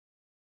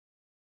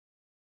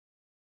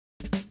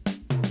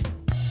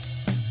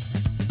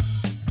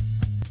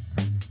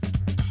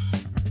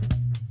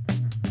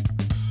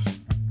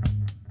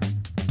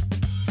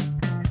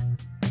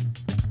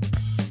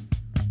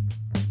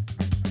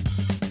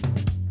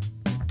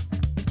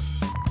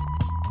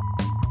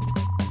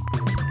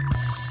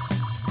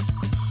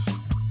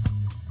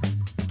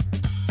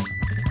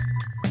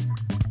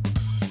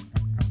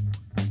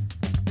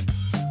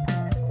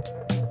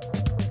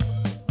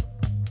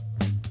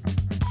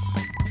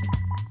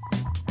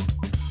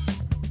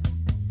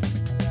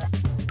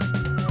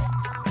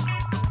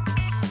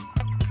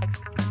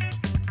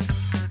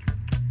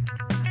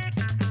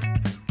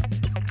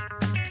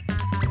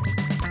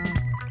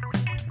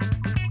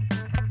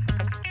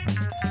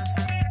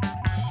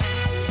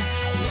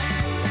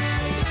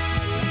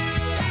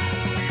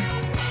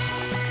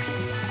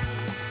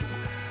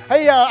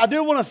Hey, I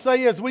do want to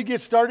say as we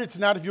get started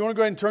tonight, if you want to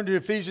go ahead and turn to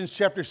Ephesians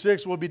chapter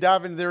 6, we'll be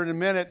diving there in a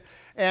minute.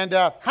 And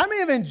how many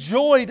have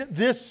enjoyed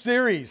this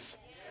series?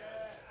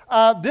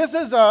 This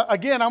is,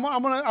 again, I'm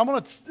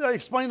going to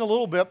explain a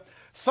little bit.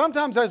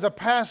 Sometimes as a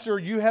pastor,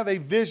 you have a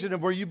vision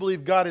of where you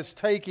believe God is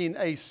taking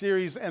a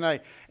series and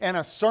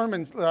a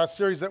sermon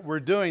series that we're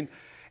doing.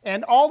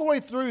 And all the way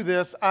through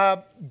this,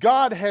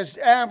 God has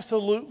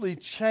absolutely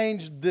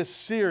changed this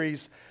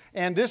series.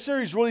 And this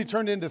series really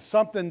turned into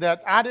something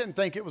that I didn't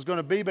think it was going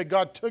to be, but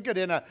God took it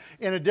in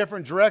a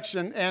different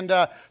direction. And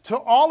to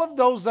all of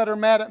those that are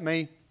mad at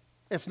me,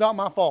 it's not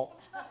my fault.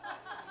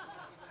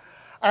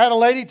 I had a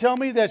lady tell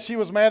me that she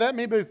was mad at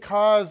me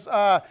because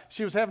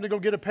she was having to go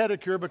get a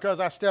pedicure because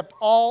I stepped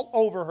all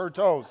over her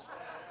toes.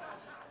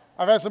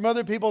 I've had some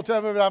other people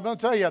tell me, but I'm going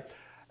to tell you,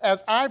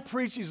 as I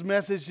preach these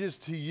messages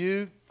to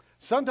you,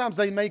 sometimes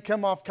they may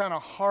come off kind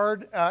of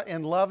hard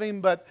and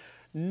loving, but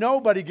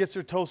nobody gets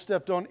their toes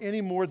stepped on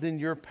any more than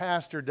your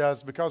pastor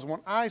does, because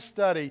when I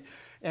study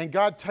and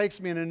God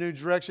takes me in a new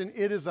direction,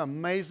 it is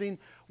amazing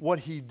what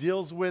He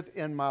deals with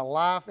in my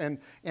life, and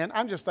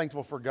I'm just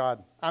thankful for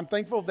God. I'm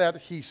thankful that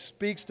He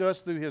speaks to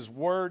us through His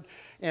Word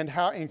and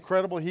how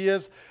incredible He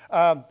is.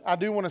 I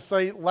do want to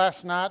say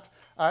last night,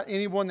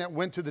 anyone that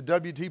went to the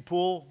WT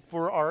pool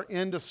for our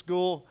end of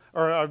school,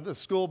 or the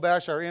school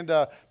bash, our end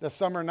of the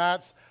summer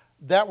nights,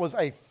 that was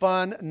a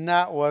fun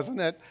night,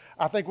 wasn't it?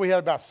 I think we had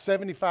about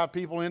 75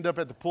 people end up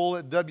at the pool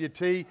at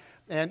WT,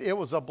 and it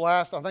was a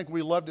blast. I think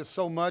we loved it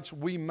so much,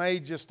 we may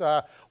just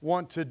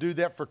want to do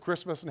that for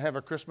Christmas and have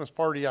a Christmas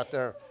party out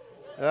there.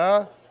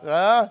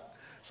 Yeah.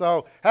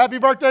 So, happy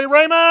birthday,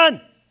 Raymond!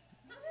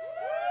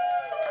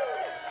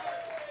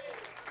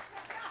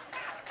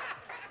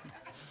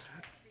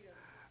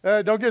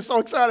 Don't get so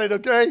excited,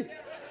 okay?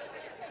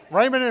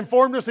 Raymond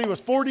informed us he was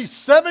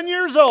 47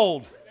 years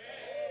old.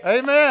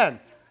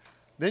 Amen.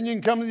 Then you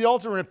can come to the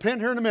altar and repent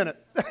here in a minute.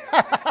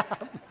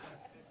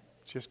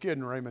 Just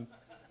kidding, Raymond.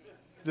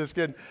 Just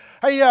kidding.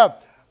 Hey,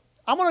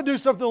 I'm going to do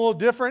something a little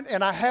different,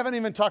 and I haven't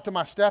even talked to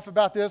my staff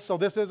about this, so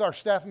this is our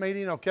staff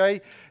meeting, okay?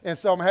 And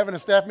so I'm having a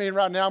staff meeting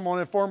right now. I'm going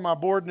to inform my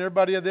board and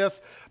everybody of this.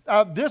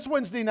 This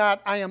Wednesday night,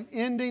 I am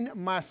ending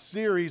my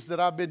series that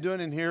I've been doing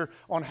in here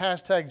on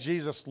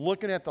 #Jesus,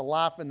 looking at the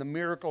life and the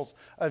miracles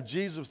of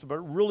Jesus, but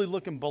really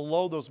looking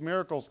below those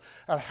miracles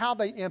at how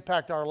they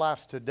impact our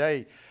lives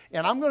today.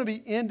 And I'm going to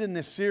be ending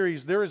this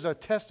series. There is a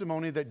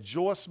testimony that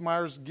Joyce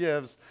Myers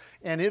gives,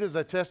 and it is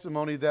a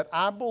testimony that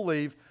I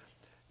believe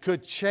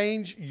could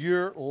change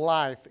your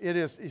life.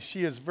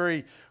 She is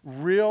very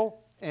real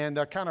and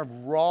kind of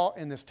raw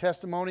in this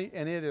testimony,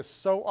 and it is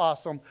so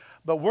awesome.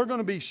 But we're going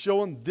to be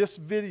showing this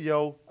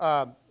video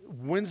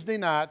Wednesday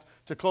night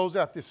to close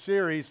out this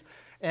series.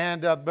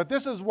 And but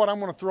this is what I'm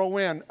going to throw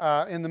in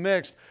the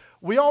mix.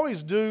 We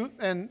always do,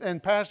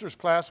 in pastor's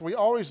class, we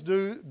always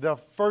do the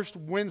first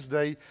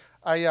Wednesday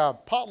a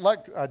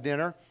potluck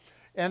dinner.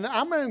 And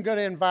I'm going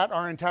to invite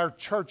our entire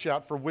church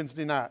out for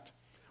Wednesday night.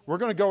 We're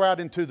going to go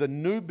out into the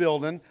new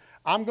building.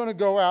 I'm going to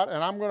go out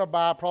and I'm going to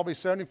buy probably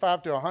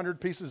 75 to 100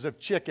 pieces of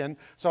chicken.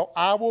 So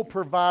I will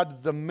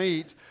provide the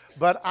meat.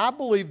 But I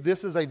believe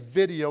this is a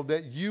video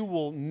that you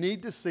will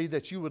need to see,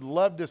 that you would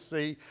love to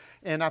see.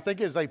 And I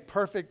think it is a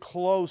perfect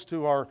close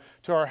to our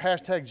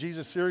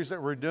 #Jesus series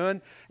that we're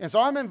doing. And so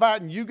I'm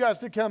inviting you guys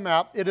to come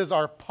out. It is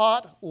our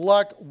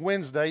Potluck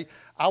Wednesday.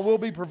 I will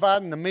be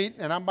providing the meat,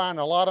 and I'm buying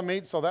a lot of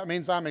meat, so that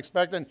means I'm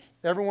expecting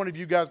every one of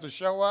you guys to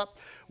show up.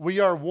 We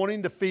are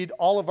wanting to feed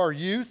all of our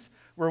youth.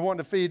 We're wanting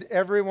to feed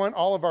everyone,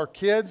 all of our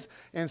kids.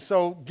 And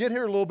so get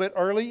here a little bit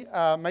early,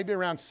 maybe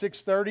around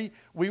 6:30.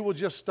 We will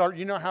just start.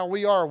 You know how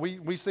we are.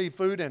 We see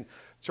food, and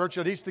church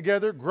that eats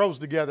together grows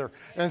together.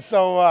 And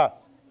so...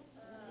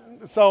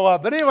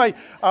 but anyway,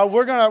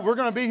 we're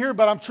gonna be here,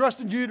 but I'm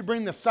trusting you to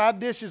bring the side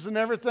dishes and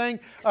everything.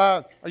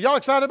 Are y'all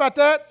excited about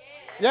that?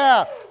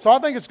 Yeah. So I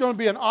think it's going to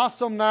be an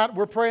awesome night.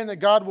 We're praying that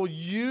God will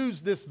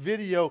use this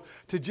video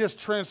to just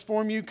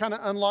transform you, kind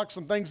of unlock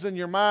some things in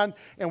your mind,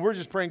 and we're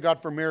just praying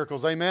God for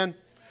miracles. Amen.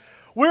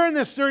 We're in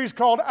this series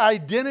called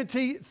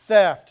Identity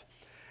Theft,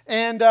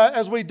 and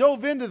as we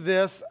dove into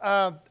this,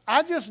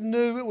 I just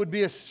knew it would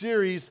be a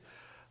series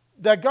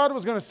that God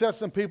was going to set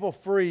some people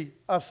free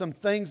of some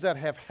things that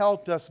have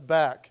held us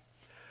back.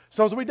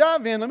 So as we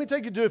dive in, let me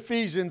take you to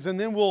Ephesians, and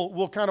then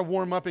we'll kind of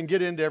warm up and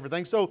get into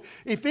everything. So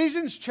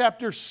Ephesians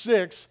chapter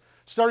 6,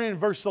 starting in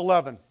verse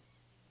 11.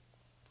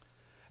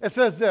 It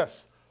says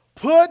this: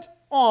 "Put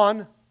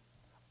on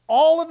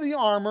all of the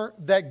armor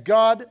that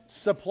God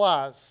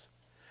supplies.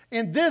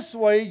 In this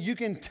way, you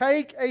can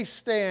take a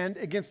stand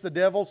against the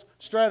devil's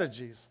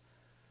strategies.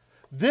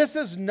 This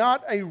is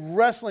not a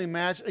wrestling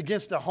match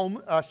against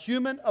a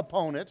human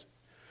opponent.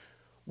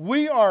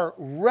 We are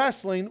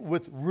wrestling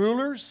with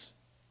rulers,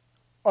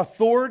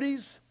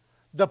 authorities,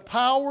 the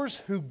powers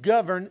who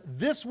govern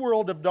this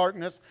world of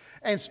darkness,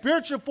 and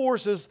spiritual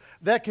forces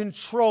that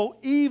control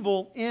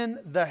evil in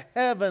the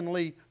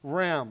heavenly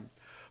realm.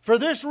 For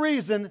this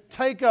reason,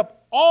 take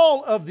up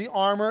all of the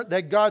armor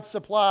that God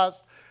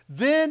supplies.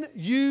 Then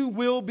you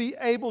will be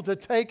able to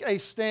take a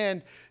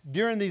stand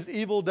during these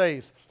evil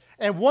days.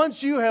 And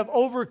once you have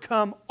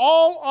overcome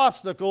all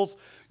obstacles,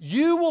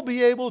 you will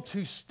be able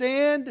to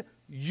stand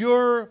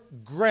your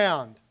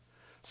ground.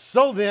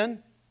 So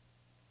then,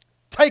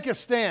 take a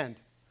stand.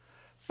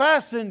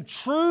 Fasten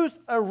truth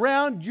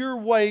around your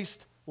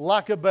waist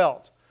like a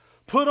belt.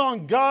 Put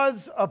on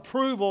God's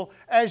approval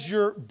as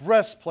your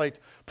breastplate.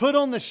 Put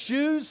on the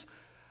shoes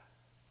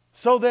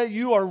so that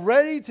you are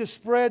ready to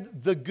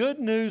spread the good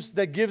news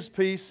that gives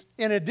peace.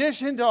 In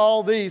addition to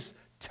all these,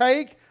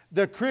 take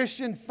the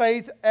Christian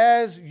faith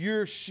as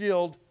your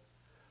shield.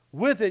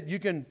 With it, you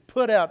can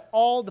put out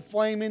all the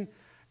flaming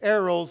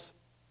arrows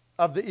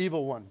of the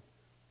evil one.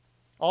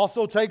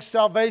 Also take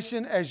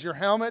salvation as your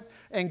helmet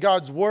and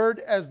God's word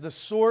as the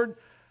sword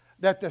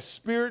that the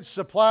Spirit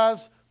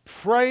supplies.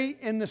 Pray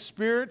in the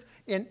Spirit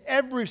in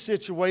every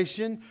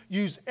situation.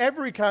 Use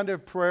every kind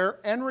of prayer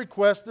and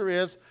request there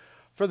is.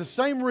 For the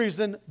same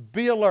reason,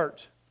 be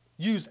alert.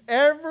 Use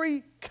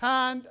every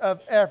kind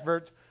of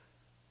effort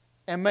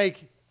and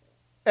make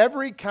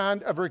every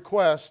kind of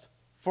request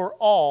for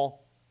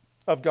all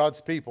of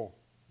God's people.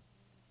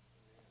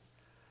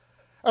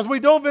 As we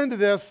dove into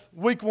this,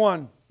 week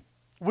one,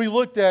 we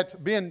looked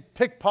at being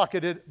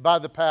pickpocketed by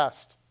the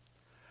past.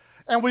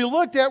 And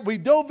we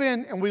dove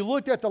in and we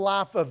looked at the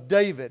life of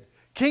David.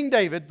 King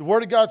David, the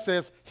Word of God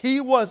says,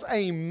 he was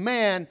a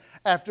man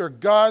after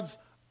God's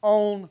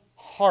own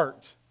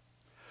heart.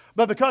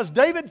 But because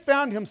David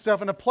found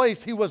himself in a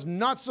place he was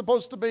not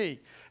supposed to be,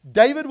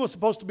 David was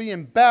supposed to be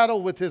in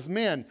battle with his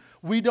men.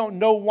 We don't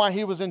know why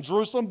he was in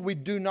Jerusalem. We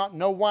do not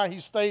know why he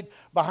stayed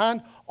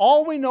behind.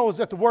 All we know is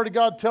that the Word of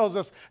God tells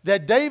us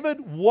that David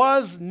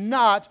was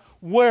not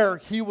where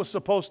he was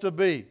supposed to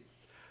be.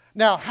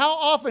 Now, how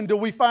often do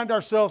we find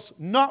ourselves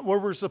not where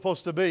we're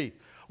supposed to be?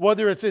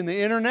 Whether it's in the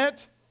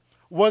internet,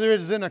 whether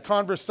it is in a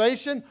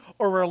conversation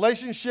or a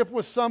relationship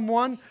with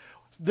someone,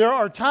 there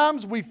are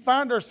times we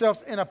find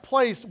ourselves in a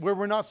place where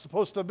we're not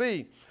supposed to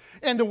be.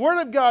 And the Word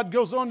of God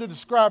goes on to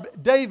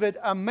describe David,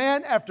 a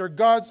man after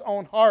God's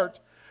own heart,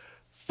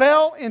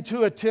 fell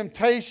into a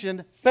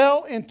temptation,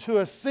 fell into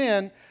a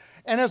sin.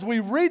 And as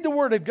we read the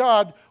Word of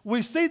God,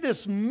 we see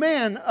this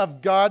man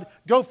of God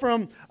go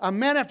from a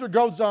man after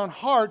God's own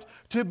heart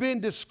to being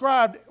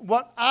described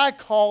what I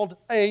called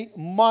a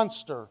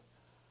monster.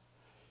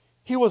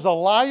 He was a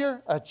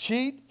liar, a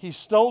cheat. He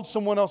stole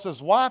someone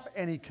else's wife,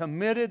 and he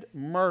committed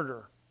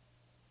murder.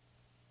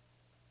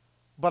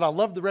 But I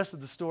love the rest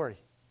of the story.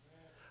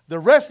 The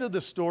rest of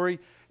the story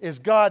is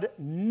God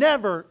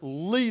never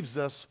leaves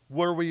us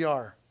where we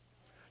are.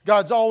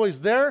 God's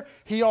always there.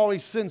 He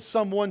always sends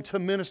someone to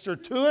minister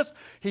to us.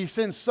 He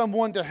sends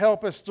someone to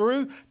help us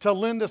through, to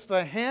lend us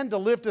a hand, to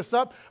lift us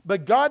up.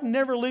 But God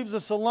never leaves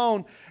us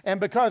alone. And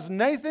because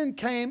Nathan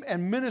came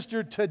and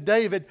ministered to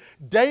David,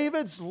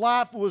 David's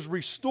life was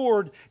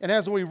restored. And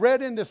as we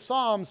read into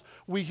Psalms,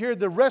 we hear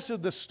the rest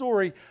of the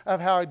story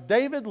of how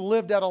David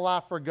lived out a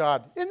life for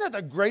God. Isn't that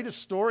the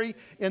greatest story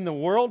in the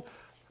world?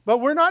 But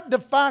we're not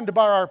defined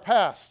by our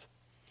past.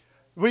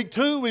 Week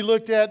 2, we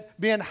looked at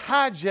being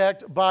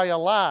hijacked by a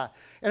lie.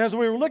 And as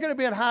we were looking at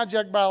being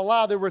hijacked by a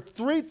lie, there were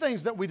 3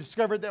 things that we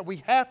discovered that we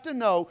have to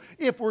know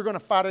if we're going to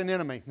fight an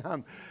enemy.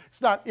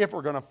 It's not if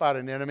we're going to fight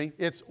an enemy,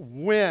 it's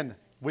when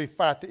we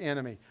fight the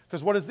enemy.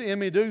 Because what does the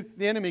enemy do?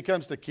 The enemy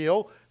comes to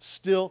kill,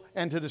 steal,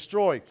 and to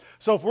destroy.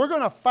 So if we're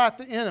going to fight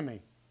the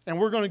enemy, and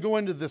we're going to go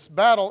into this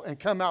battle and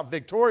come out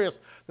victorious,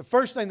 the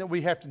first thing that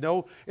we have to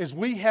know is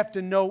we have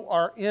to know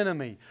our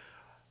enemy.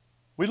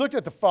 We looked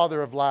at the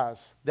father of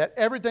lies, that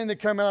everything that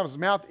comes out of his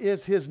mouth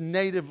is his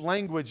native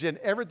language, and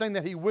everything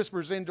that he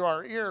whispers into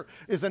our ear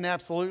is an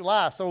absolute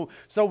lie. So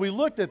we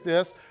looked at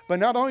this, but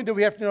not only do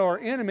we have to know our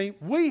enemy,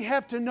 we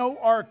have to know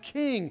our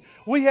king.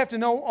 We have to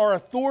know our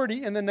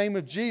authority in the name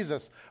of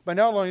Jesus. But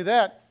not only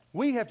that,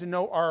 we have to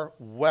know our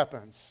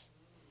weapons.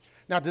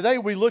 Now today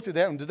we looked at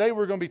that, and today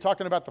we're going to be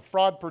talking about the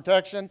fraud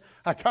protection.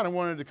 I kind of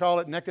wanted to call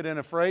it naked and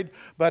afraid,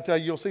 but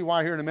you'll see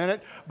why here in a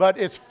minute. But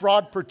it's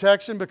fraud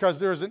protection because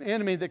there's an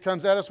enemy that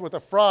comes at us with a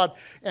fraud,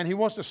 and he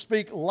wants to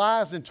speak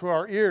lies into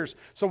our ears.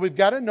 So we've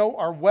got to know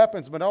our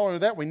weapons, but not only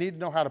that, we need to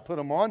know how to put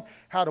them on,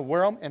 how to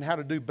wear them, and how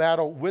to do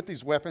battle with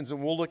these weapons,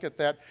 and we'll look at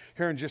that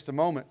here in just a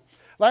moment.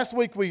 Last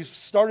week we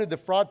started the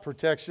fraud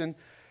protection,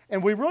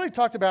 and we really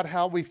talked about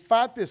how we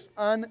fight this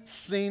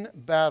unseen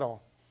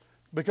battle.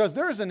 Because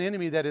there is an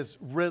enemy that is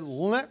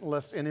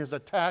relentless in his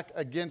attack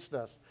against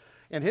us.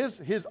 And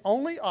his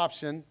only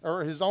option,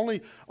 or his only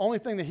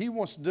thing that he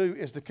wants to do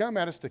is to come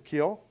at us to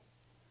kill,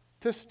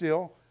 to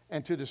steal,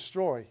 and to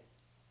destroy.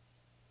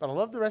 But I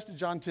love the rest of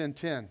John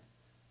 10:10.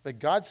 But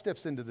God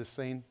steps into this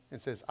scene and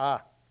says,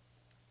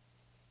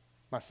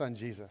 my son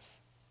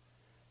Jesus.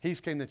 He's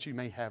came that you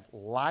may have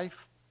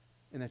life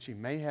and that you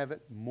may have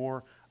it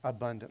more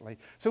abundantly.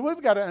 So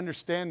we've got to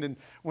understand, and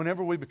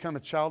whenever we become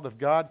a child of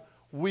God,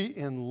 we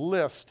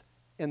enlist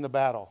in the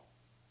battle.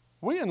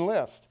 We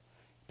enlist.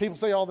 People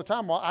say all the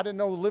time, well, I didn't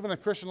know living a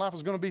Christian life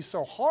was going to be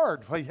so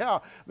hard. Well, yeah,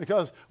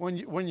 because when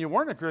you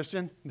weren't a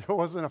Christian, there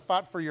wasn't a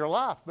fight for your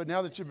life. But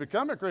now that you've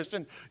become a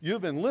Christian,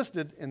 you've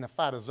enlisted and the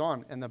fight is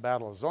on and the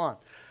battle is on.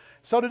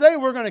 So today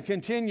we're going to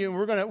continue,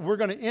 and we're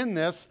going to end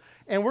this.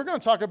 And we're going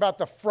to talk about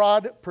the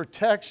fraud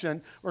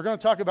protection. We're going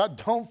to talk about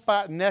don't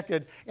fight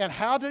naked and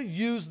how to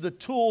use the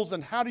tools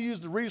and how to use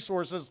the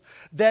resources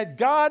that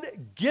God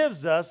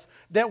gives us,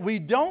 that we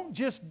don't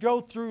just go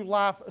through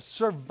life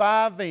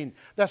surviving.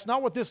 That's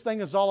not what this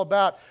thing is all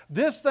about.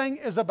 This thing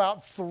is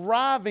about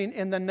thriving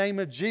in the name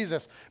of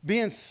Jesus,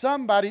 being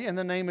somebody in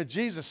the name of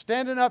Jesus,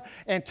 standing up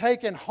and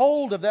taking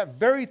hold of that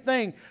very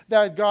thing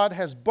that God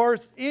has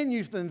birthed in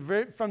you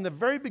from the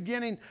very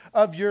beginning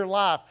of your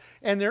life.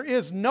 And there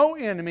is no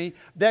enemy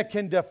that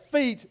can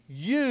defeat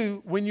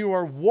you when you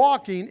are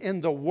walking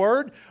in the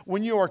Word,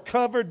 when you are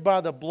covered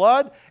by the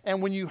blood,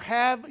 and when you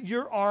have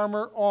your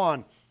armor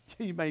on.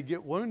 You may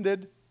get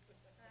wounded.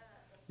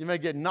 You may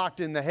get knocked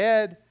in the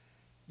head.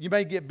 You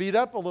may get beat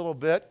up a little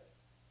bit.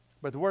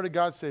 But the Word of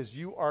God says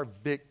you are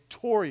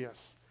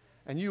victorious.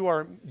 And you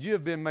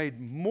have been made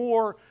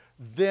more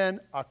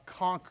than a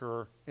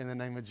conqueror in the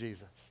name of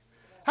Jesus.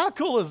 How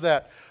cool is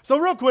that? So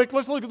real quick,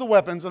 let's look at the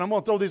weapons, and I'm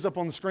going to throw these up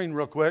on the screen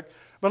real quick.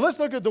 But let's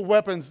look at the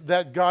weapons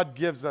that God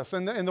gives us.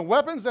 And the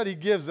weapons that He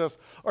gives us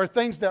are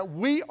things that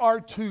we are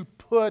to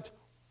put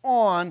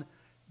on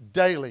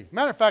daily.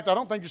 Matter of fact, I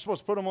don't think you're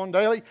supposed to put them on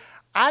daily.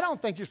 I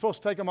don't think you're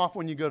supposed to take them off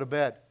when you go to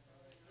bed.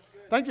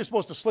 I think you're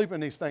supposed to sleep in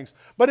these things.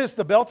 But it's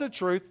the belt of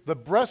truth, the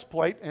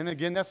breastplate, and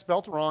again, that's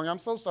spelled wrong, I'm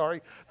so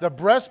sorry. The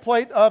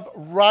breastplate of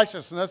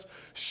righteousness,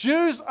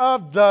 shoes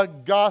of the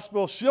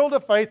gospel, shield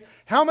of faith,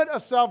 helmet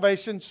of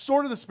salvation,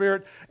 sword of the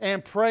Spirit,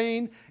 and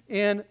praying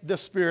in the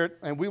Spirit.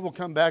 And we will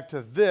come back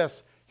to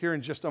this here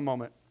in just a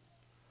moment.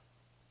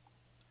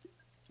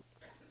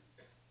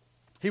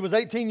 He was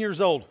 18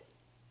 years old.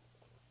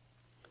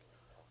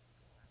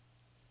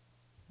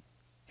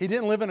 He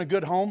didn't live in a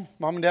good home.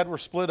 Mom and Dad were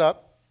split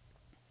up.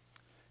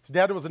 His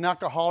dad was an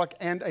alcoholic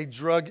and a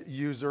drug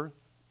user.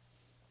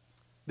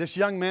 This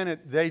young man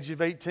at the age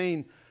of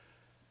 18,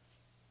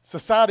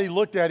 society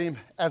looked at him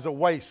as a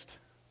waste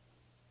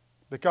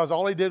because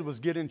all he did was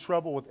get in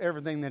trouble with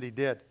everything that he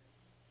did.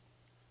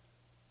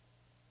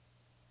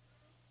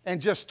 And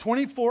just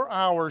 24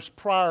 hours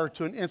prior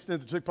to an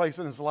incident that took place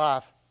in his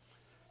life,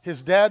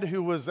 his dad,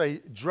 who was a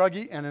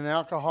druggie and an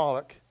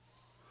alcoholic,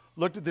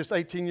 looked at this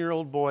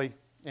 18-year-old boy,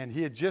 and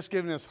he had just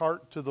given his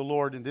heart to the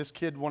Lord, and this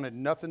kid wanted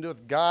nothing to do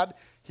with God.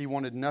 He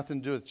wanted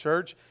nothing to do with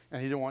church, and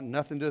he didn't want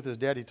nothing to do with his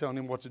daddy telling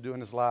him what to do in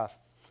his life.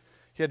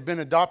 He had been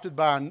adopted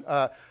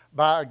by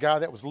a guy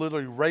that was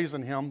literally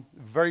raising him,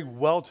 very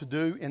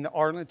well-to-do in the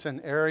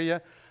Arlington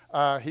area.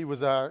 He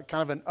was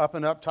kind of an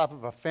up-and-up type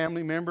of a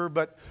family member.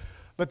 But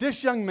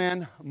this young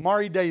man,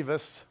 Maury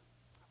Davis,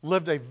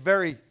 lived a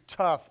very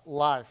tough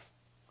life.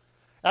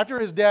 After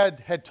his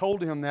dad had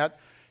told him that,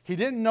 he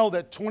didn't know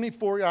that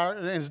 24 hours,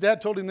 and his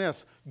dad told him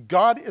this,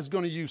 God is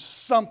going to use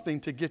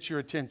something to get your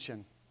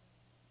attention.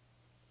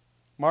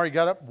 Maury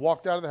got up,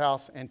 walked out of the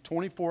house, and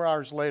 24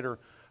 hours later,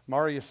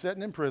 Maury is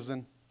sitting in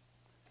prison.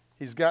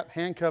 He's got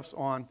handcuffs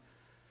on,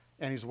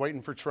 and he's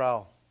waiting for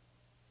trial.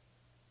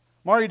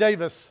 Maury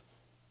Davis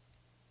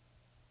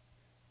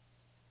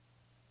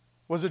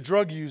was a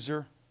drug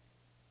user,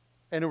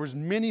 and there was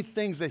many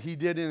things that he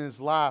did in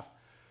his life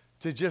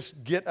to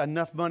just get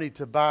enough money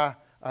to buy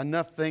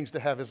enough things to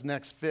have his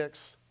next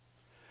fix.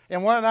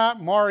 And one night,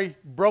 Maury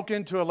broke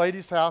into a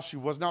lady's house. She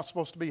was not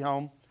supposed to be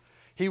home.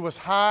 He was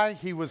high.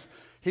 He was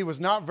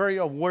not very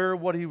aware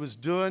of what he was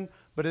doing,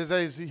 but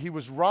as he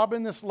was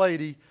robbing this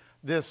lady,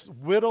 this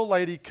widow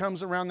lady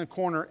comes around the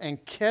corner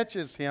and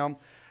catches him,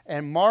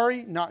 and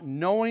Maury, not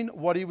knowing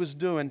what he was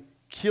doing,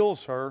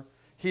 kills her.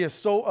 He is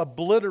so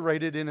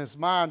obliterated in his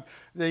mind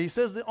that he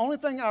says, the only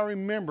thing I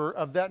remember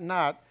of that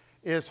night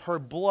is her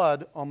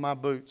blood on my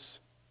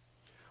boots.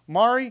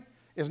 Maury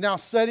is now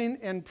sitting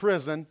in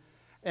prison,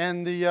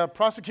 and the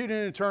prosecuting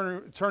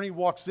attorney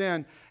walks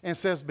in and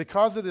says,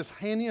 because of this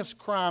heinous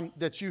crime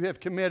that you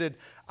have committed,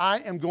 I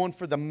am going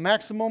for the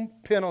maximum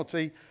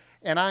penalty,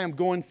 and I am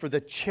going for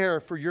the chair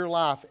for your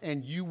life,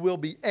 and you will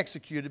be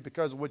executed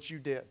because of what you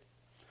did.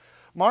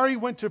 Maury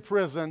went to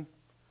prison,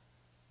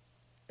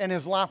 and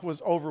his life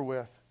was over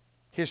with.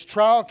 His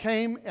trial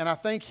came, and I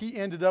think he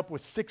ended up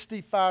with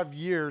 65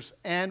 years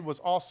and was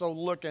also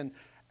looking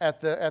at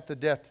the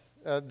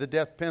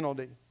death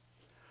penalty.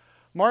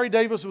 Maury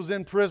Davis was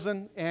in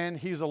prison, and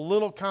he's a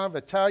little kind of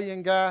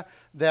Italian guy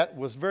that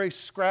was very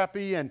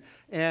scrappy and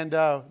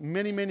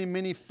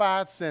many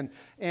fights. And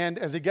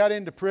as he got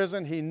into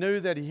prison, he knew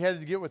that he had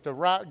to get with the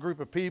right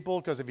group of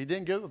people, because if he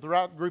didn't get with the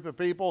right group of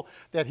people,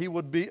 that he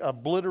would be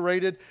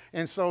obliterated.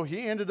 And so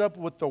he ended up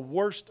with the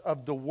worst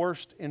of the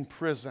worst in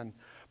prison.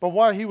 But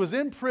while he was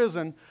in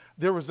prison,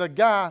 there was a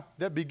guy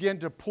that began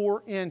to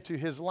pour into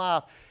his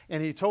life.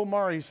 And he told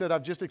Maury, he said,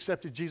 I've just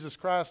accepted Jesus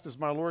Christ as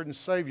my Lord and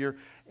Savior,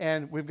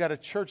 and we've got a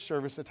church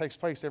service that takes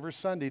place every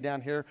Sunday down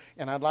here,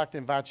 and I'd like to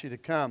invite you to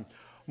come.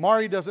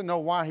 Maury doesn't know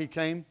why he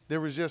came. There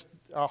was just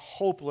a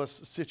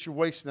hopeless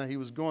situation that he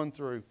was going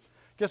through.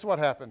 Guess what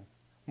happened?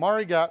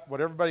 Maury got what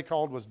everybody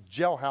called was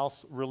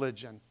jailhouse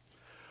religion.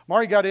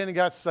 Maury got in and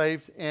got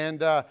saved,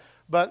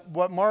 But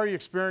what Maury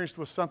experienced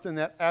was something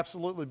that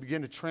absolutely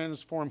began to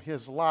transform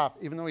his life.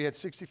 Even though he had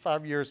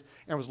 65 years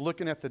and was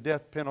looking at the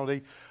death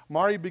penalty,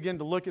 Maury began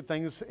to look at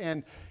things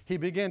and he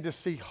began to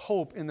see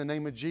hope in the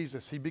name of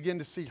Jesus. He began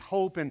to see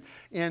hope in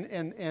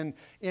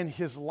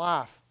his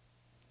life.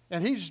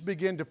 And he just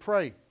began to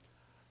pray.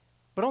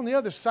 But on the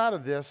other side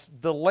of this,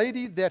 the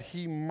lady that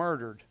he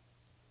murdered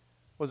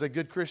was a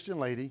good Christian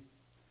lady.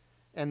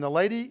 And the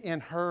lady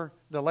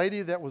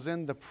that was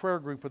in the prayer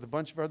group with a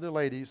bunch of other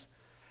ladies,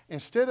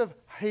 instead of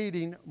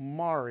hating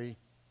Maury,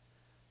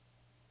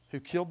 who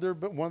killed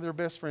one of their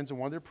best friends and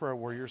one of their prayer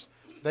warriors,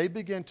 they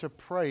began to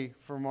pray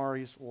for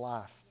Maury's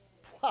life.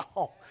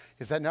 Wow.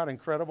 Is that not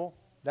incredible?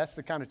 That's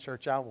the kind of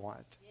church I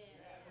want.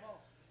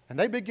 And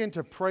they begin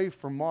to pray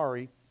for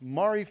Maury.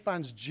 Maury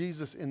finds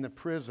Jesus in the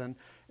prison.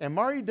 And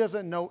Maury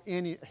doesn't know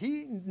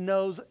he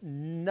knows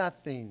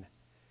nothing.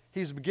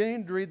 He's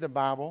beginning to read the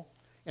Bible,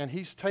 and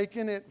he's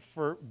taking it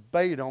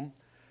verbatim.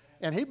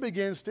 And he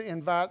begins to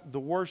invite the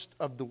worst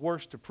of the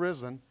worst to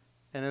prison.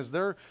 And as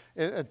they're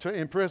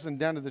in prison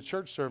down to the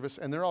church service,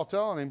 and they're all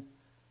telling him,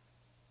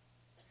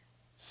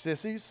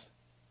 sissies,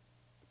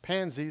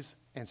 pansies,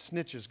 and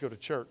snitches go to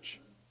church.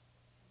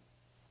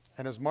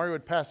 And as Maury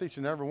would pass each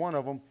and every one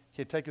of them,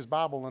 he'd take his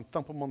Bible and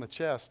thump them on the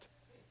chest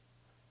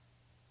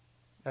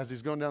as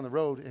he's going down the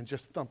road and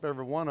just thump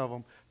every one of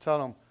them, tell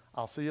them,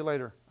 I'll see you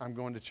later. I'm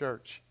going to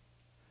church.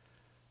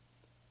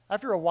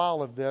 After a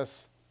while of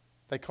this,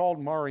 they called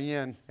Maury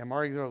in, and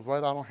Maury goes,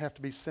 well, I don't have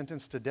to be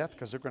sentenced to death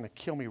because they're going to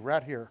kill me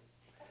right here.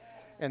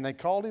 And they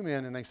called him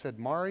in, and they said,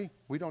 Maury,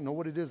 we don't know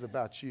what it is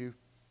about you,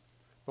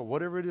 but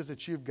whatever it is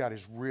that you've got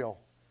is real,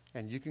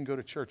 and you can go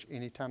to church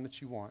anytime that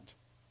you want.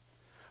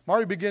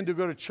 Maury began to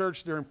go to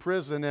church there in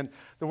prison, and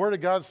the Word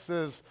of God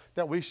says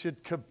that we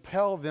should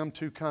compel them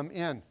to come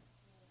in.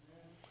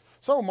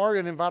 So Maury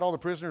would invite all the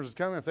prisoners to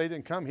come, and if they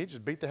didn't come, he'd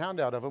just beat the hound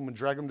out of them and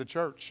drag them to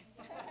church.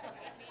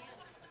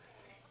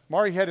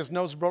 Maury had his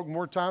nose broken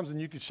more times than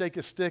you could shake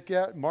a stick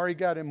at. Maury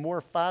got in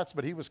more fights,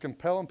 but he was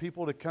compelling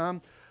people to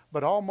come.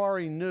 But all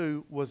Maury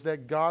knew was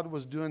that God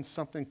was doing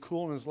something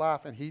cool in his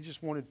life, and he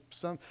just wanted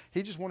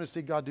to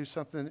see God do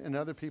something in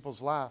other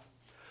people's life.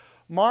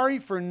 Maury,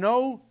 for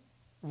no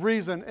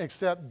reason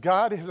except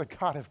God is a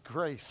God of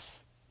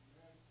grace.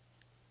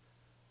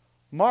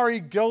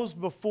 Maury goes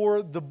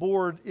before the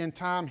board in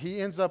time.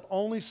 He ends up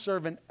only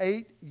serving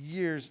 8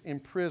 years in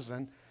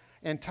prison.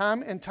 And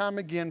time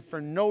again,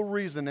 for no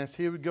reason, as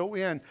he would go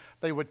in,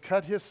 they would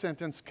cut his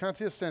sentence,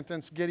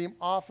 get him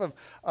off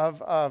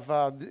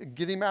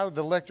get him out of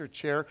the electric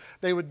chair.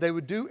 They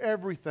would do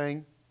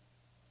everything.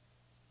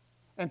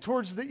 And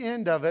towards the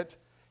end of it,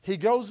 he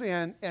goes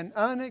in, and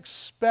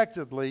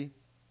unexpectedly,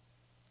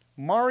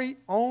 Maury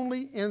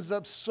only ends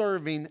up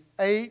serving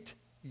 8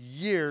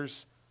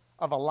 years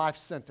of a life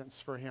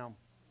sentence for him.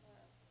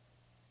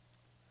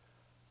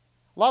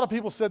 A lot of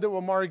people said that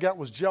what Maury got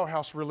was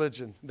jailhouse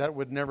religion, that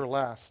would never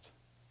last.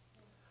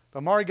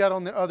 But Maury got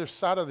on the other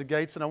side of the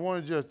gates, and I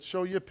wanted to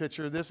show you a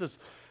picture. This is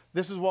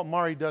what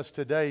Maury does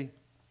today.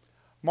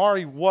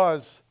 Maury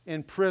was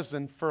in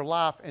prison for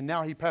life, and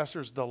now he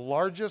pastors the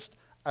largest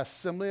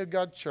Assembly of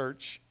God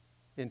church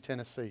in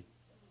Tennessee.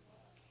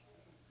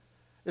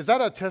 Is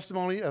that a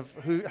testimony of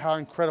how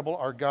incredible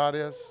our God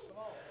is?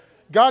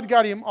 God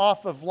got him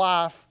off of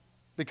life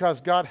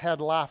because God had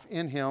life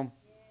in him.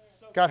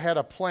 God had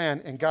a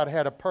plan, and God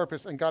had a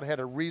purpose, and God had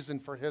a reason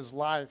for his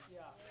life.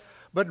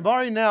 But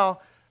Maury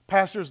now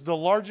pastors the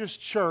largest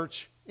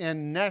church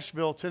in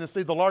Nashville,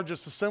 Tennessee, the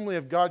largest Assembly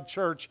of God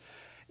church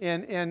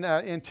in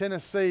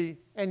Tennessee.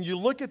 And you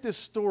look at this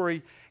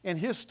story, and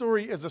his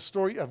story is a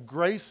story of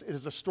grace, it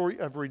is a story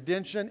of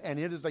redemption, and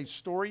it is a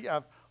story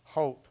of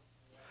hope.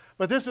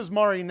 But this is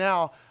Maury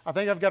now. I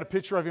think I've got a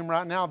picture of him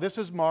right now. This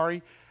is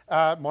Maury.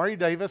 Maury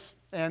Davis,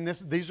 and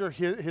these are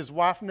his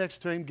wife next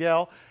to him,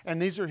 Gail,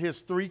 and these are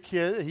his 3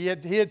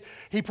 kids.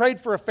 He prayed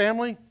for a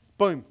family,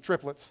 boom,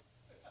 triplets.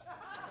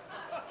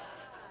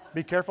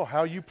 Be careful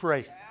how you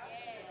pray.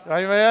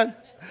 Amen.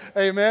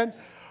 Amen.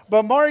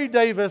 But Maury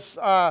Davis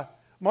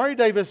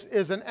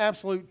is an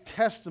absolute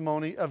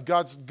testimony of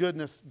God's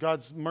goodness,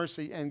 God's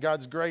mercy, and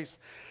God's grace.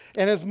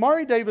 And as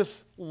Maury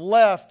Davis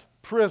left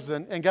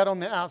prison and got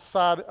on the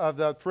outside of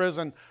the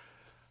prison,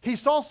 he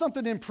saw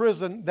something in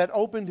prison that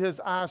opened his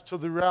eyes to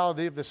the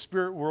reality of the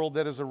spirit world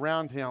that is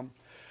around him.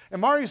 And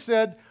Maury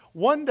said,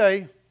 one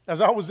day, as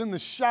I was in the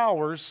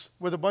showers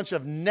with a bunch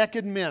of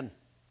naked men,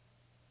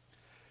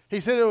 he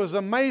said it was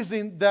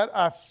amazing that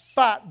a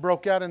fight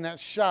broke out in that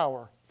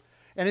shower.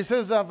 And he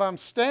says, if I'm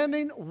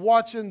standing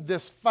watching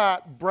this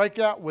fight break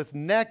out with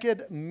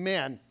naked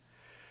men,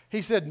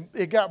 he said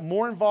it got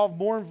more involved,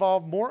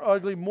 more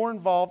ugly, more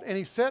involved. And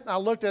he sat and I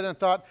looked at it and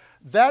thought,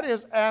 that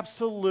is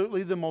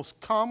absolutely the most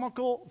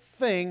comical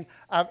thing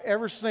I've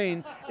ever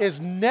seen is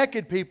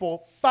naked people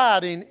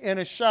fighting in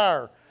a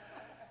shower.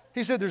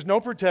 He said there's no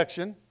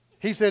protection.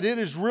 He said it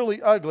is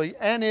really ugly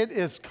and it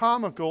is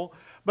comical.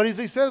 But as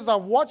he said, as I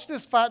watched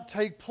this fight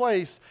take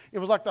place, it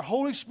was like the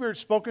Holy Spirit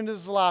spoke into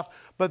his life.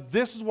 But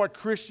this is what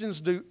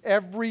Christians do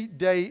every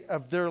day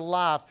of their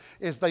life,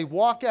 is they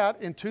walk out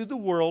into the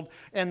world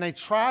and they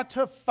try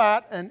to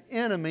fight an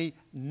enemy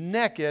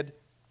naked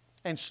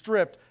and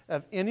stripped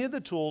of any of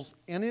the tools,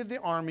 any of the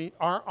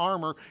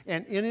armor,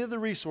 and any of the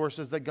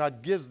resources that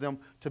God gives them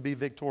to be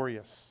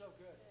victorious. So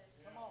good.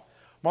 Come on.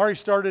 Mari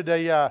started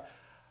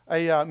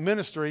a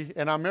ministry,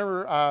 and I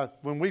remember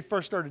when we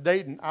first started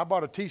dating, I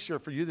bought a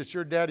t-shirt for you that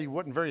your daddy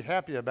wasn't very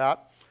happy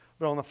about,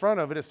 but on the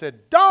front of it, it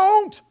said,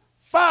 "Don't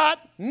fight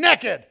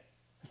naked."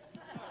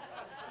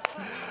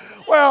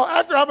 Well,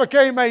 after I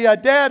became a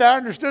dad, I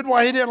understood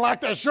why he didn't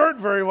like that shirt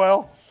very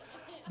well.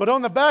 But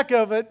on the back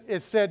of it, it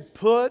said,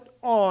 "Put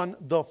on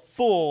the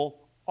full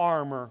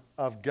armor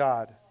of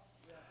God."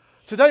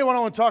 Today, what I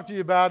want to talk to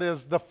you about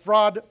is the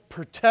fraud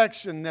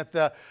protection that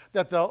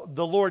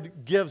the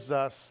Lord gives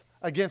us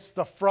against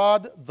the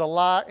fraud, the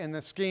lie, and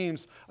the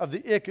schemes of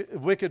the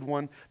wicked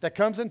one that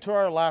comes into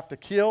our life to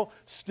kill,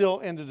 steal,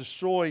 and to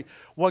destroy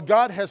what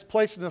God has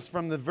placed in us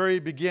from the very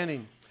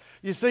beginning.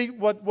 You see,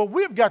 what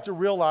we've got to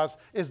realize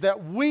is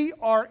that we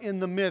are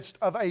in the midst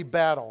of a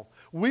battle.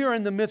 We are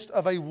in the midst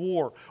of a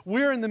war.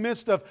 We are in the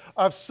midst of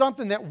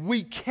something that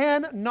we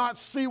cannot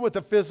see with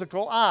the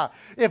physical eye.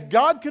 If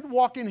God could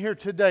walk in here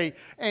today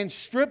and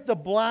strip the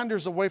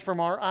blinders away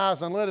from our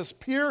eyes and let us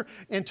peer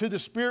into the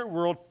spirit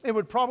world, it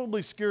would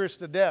probably scare us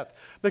to death.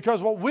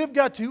 Because what we've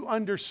got to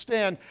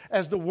understand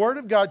as the Word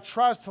of God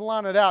tries to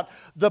line it out,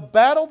 the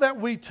battle that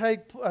we take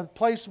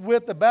place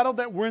with, the battle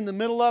that we're in the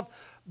middle of,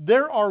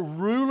 there are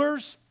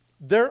rulers,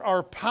 there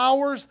are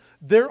powers,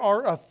 there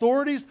are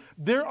authorities,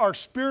 there are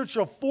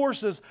spiritual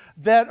forces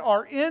that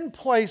are in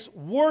place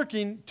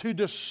working to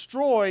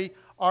destroy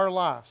our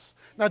lives.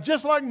 Now,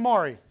 just like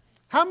Mari,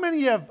 how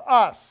many of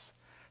us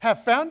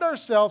have found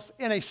ourselves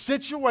in a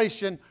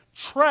situation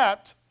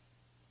trapped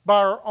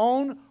by our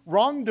own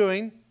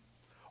wrongdoing,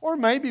 or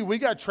maybe we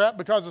got trapped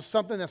because of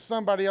something that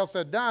somebody else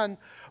had done,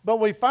 but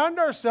we find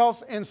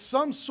ourselves in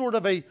some sort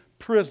of a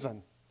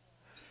prison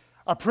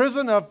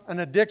of an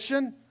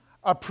addiction,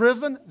 a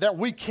prison that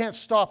we can't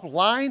stop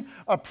lying,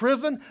 a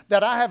prison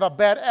that I have a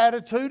bad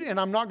attitude and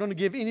I'm not going to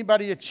give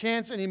anybody a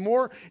chance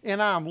anymore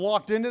and I'm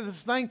locked into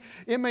this thing.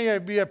 It may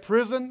be a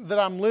prison that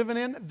I'm living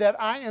in that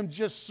I am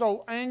just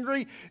so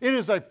angry. It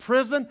is a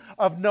prison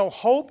of no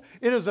hope.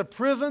 It is a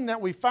prison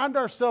that we find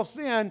ourselves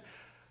in.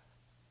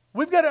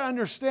 We've got to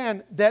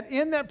understand that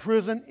in that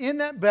prison, in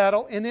that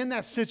battle, and in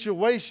that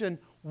situation,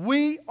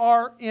 we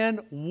are in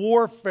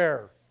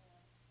warfare.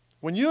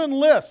 When you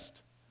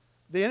enlist,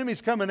 the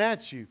enemy's coming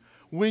at you.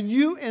 When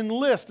you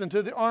enlist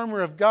into the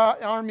army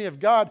of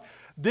God,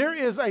 there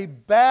is a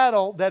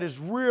battle that is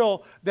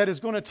real that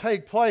is going to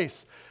take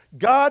place.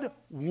 God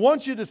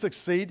wants you to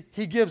succeed.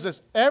 He gives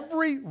us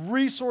every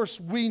resource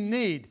we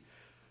need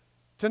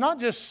to not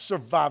just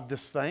survive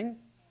this thing,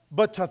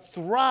 but to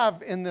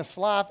thrive in this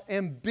life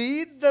and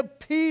be the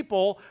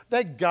people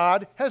that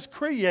God has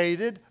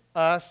created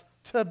us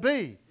to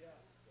be.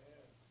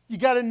 You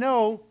got to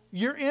know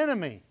your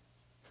enemy.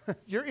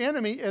 Your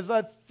enemy is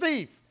a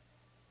thief.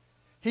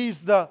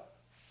 He's the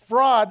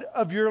fraud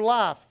of your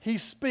life. He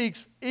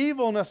speaks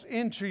evilness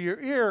into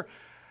your ear.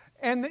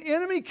 And the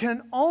enemy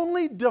can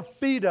only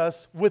defeat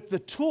us with the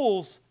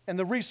tools and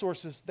the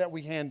resources that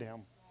we hand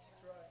him.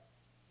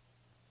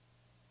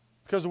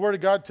 Because the Word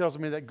of God tells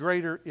me that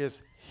greater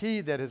is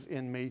He that is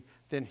in me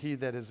than he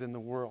that is in the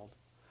world.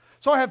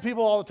 So I have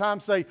people all the time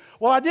say,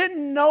 "Well, I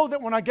didn't know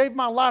that when I gave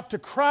my life to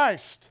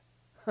Christ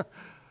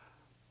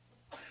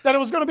that it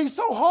was going to be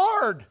so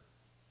hard.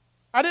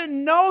 I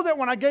didn't know that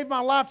when I gave my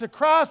life to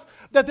Christ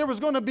that there was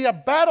going to be a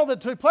battle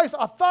that took place.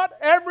 I thought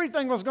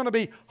everything was going to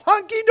be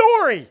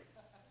hunky-dory.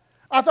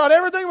 I thought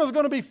everything was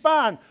going to be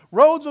fine.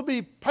 Roads would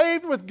be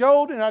paved with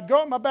gold, and I'd go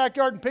out in my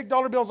backyard and pick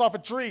dollar bills off a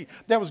tree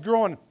that was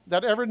growing,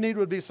 that every need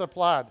would be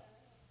supplied."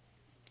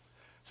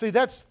 See,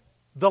 that's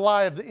the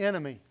lie of the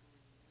enemy.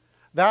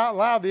 The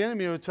lie of the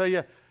enemy will tell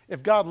you,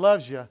 if God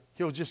loves you,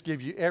 He'll just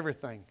give you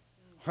everything.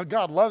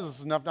 God loves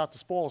us enough not to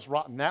spoil us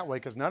rotten that way,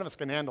 because none of us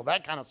can handle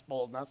that kind of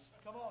spoiledness.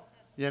 Come on.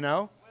 You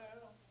know?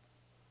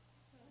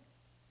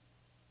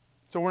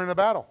 So we're in a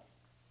battle.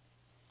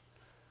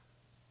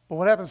 But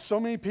what happens to so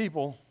many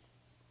people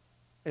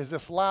is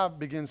this lie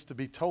begins to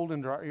be told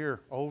into our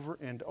ear over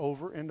and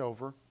over and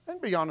over. And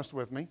be honest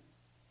with me.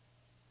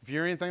 If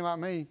you're anything like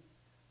me,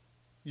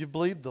 you've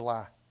believed the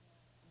lie.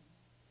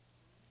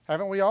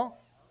 Haven't we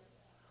all?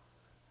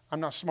 I'm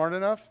not smart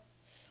enough.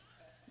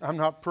 I'm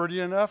not pretty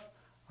enough.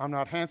 I'm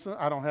not handsome.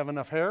 I don't have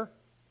enough hair.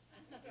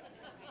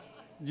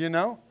 You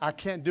know, I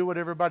can't do what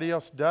everybody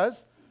else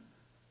does.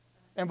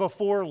 And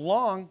before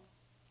long,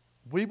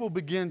 we will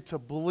begin to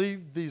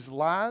believe these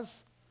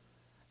lies.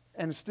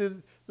 And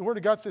instead, the Word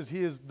of God says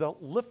He is the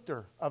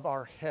lifter of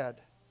our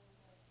head.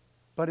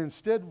 But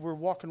instead, we're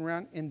walking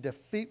around in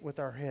defeat with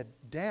our head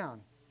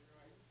down.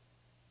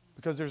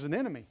 Because there's an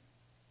enemy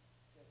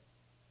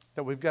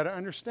that we've got to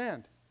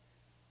understand.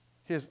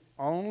 His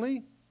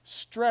only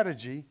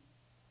strategy,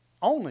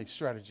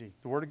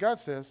 the Word of God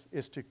says,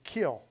 is to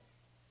kill.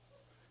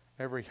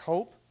 every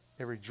hope,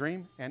 every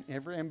dream, and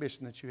every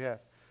ambition that you have.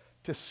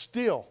 To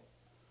steal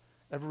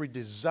every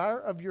desire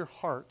of your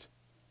heart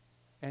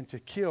and to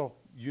kill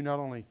you not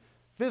only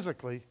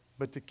physically,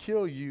 but to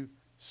kill you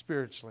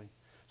spiritually.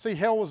 See,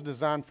 hell was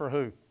designed for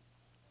who?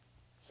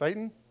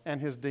 Satan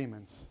and his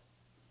demons.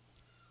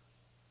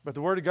 But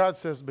the Word of God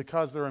says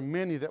because there are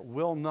many that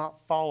will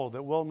not follow,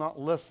 that will not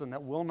listen,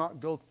 that will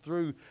not go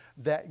through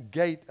that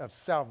gate of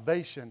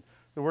salvation,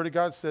 the Word of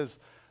God says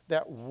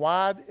that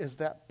wide is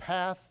that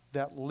path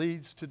that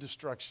leads to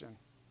destruction.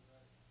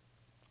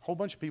 A whole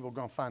bunch of people are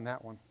going to find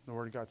that one, the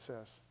Word of God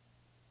says.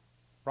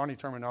 Ronnie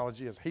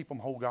terminology is heap 'em,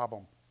 whole gob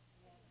 'em.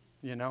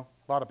 You know,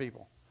 a lot of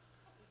people.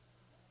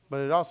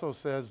 But it also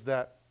says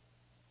that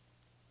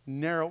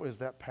narrow is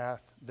that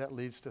path that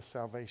leads to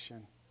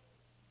salvation.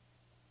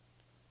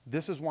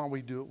 This is why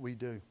we do what we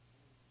do.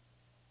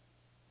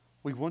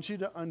 We want you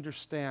to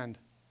understand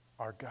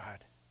our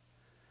God.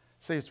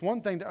 See, it's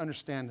one thing to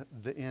understand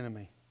the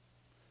enemy,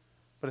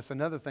 but it's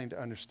another thing to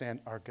understand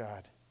our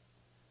God.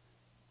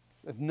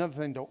 It's another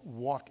thing to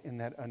walk in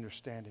that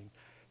understanding.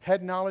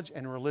 Head knowledge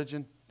and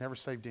religion never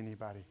saved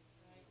anybody.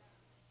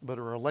 But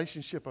a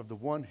relationship of the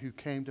one who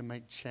came to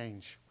make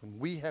change. When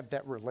we have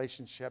that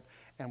relationship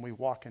and we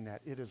walk in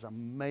that, it is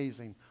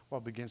amazing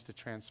what begins to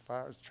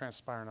transpire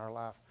in our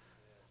life.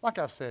 Like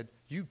I've said,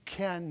 you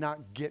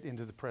cannot get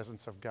into the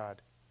presence of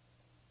God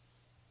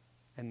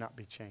and not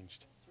be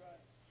changed.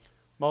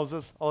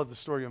 Moses, I love the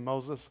story of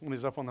Moses when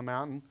he's up on the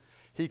mountain.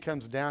 He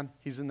comes down,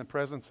 he's in the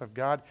presence of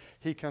God.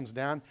 He comes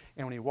down,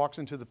 and when he walks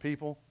into the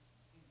people,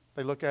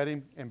 they look at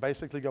him and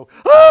basically go,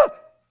 ah!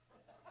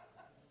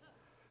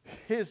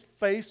 His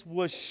face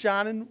was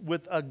shining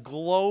with a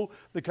glow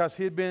because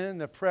he had been in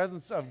the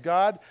presence of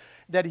God,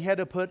 that he had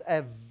to put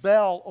a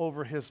veil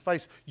over his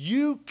face.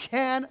 You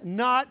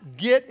cannot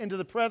get into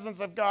the presence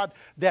of God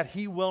that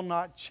He will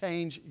not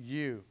change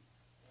you.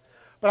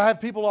 But I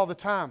have people all the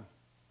time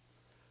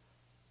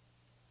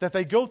that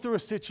they go through a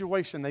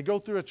situation, they go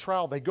through a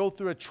trial, they go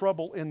through a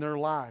trouble in their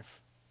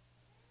life,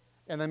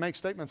 and they make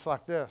statements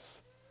like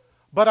this: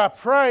 but I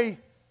pray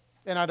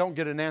and I don't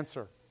get an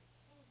answer.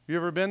 You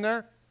ever been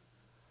there?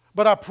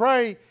 But I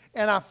pray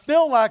and I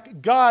feel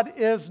like God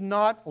is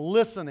not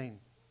listening.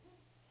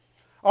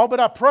 Oh, but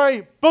I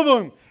pray, boom,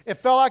 boom. It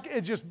felt like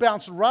it just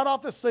bounced right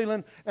off the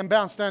ceiling and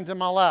bounced down to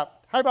my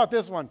lap. How about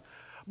this one?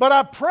 But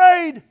I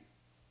prayed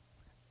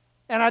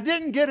and I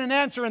didn't get an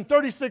answer in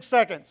 36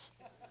 seconds.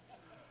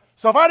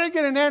 So if I didn't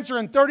get an answer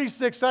in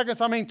 36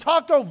 seconds, I mean,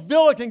 Taco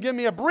Villa can give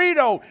me a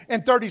burrito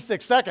in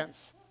 36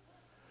 seconds.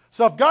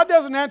 So if God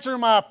doesn't answer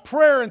my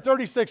prayer in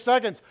 36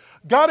 seconds,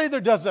 God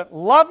either doesn't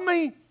love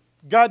me,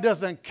 God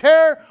doesn't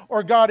care,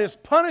 or God is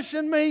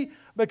punishing me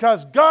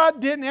because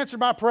God didn't answer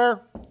my prayer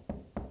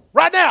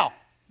right now.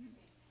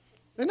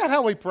 Isn't that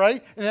how we pray?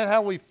 Isn't that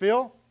how we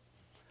feel?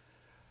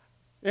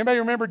 Anybody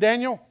remember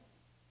Daniel?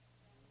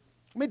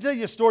 Let me tell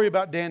you a story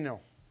about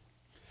Daniel.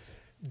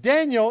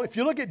 Daniel, if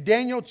you look at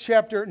Daniel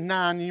chapter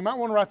 9, you might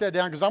want to write that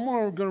down because I'm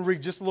going to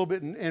read just a little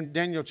bit in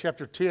Daniel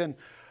chapter 10.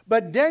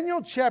 But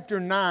Daniel chapter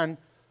 9,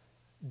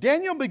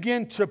 Daniel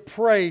began to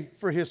pray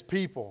for his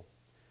people.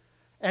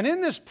 And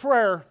in this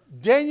prayer,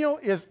 Daniel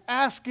is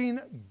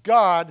asking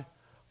God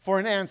for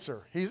an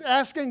answer. He's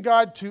asking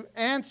God to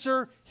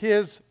answer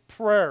his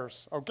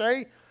prayers,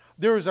 okay?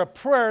 There is a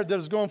prayer that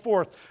is going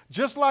forth,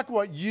 just like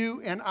what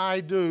you and I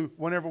do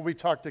whenever we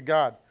talk to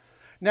God.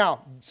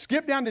 Now,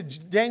 skip down to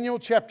Daniel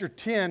chapter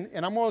 10,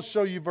 and I'm going to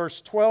show you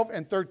verse 12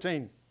 and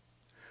 13.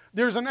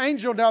 There's an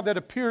angel now that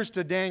appears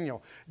to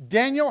Daniel.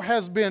 Daniel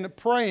has been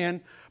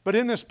praying, but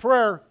in this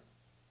prayer,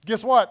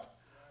 guess what?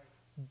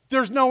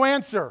 There's no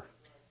answer.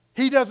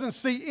 He doesn't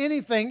see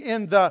anything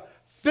in the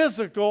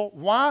physical.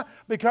 Why?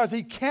 Because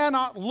he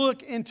cannot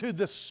look into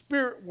the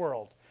spirit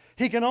world.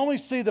 He can only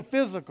see the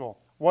physical.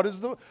 What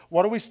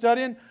are we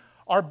studying?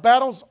 Our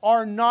battles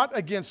are not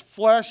against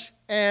flesh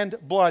and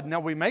blood. Now,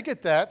 we make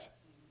it that.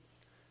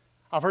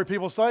 I've heard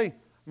people say,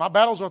 my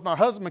battle's with my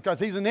husband because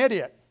he's an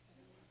idiot.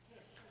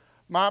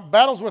 My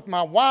battle's with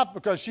my wife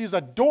because she's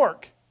a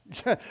dork.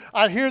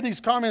 I hear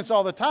these comments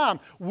all the time.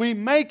 We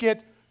make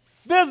it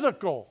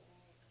physical,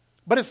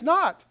 but it's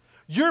not.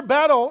 Your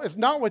battle is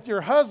not with your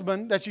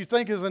husband that you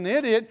think is an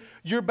idiot.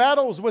 Your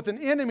battle is with an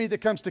enemy that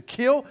comes to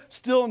kill,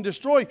 steal, and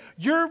destroy.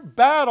 Your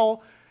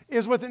battle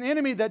is with an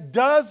enemy that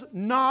does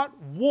not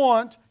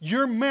want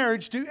your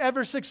marriage to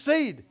ever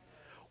succeed.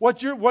 What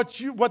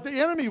the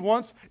enemy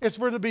wants is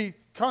for there to be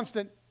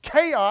constant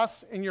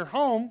chaos in your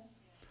home,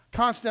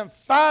 constant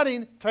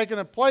fighting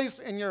taking place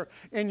in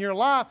your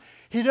life.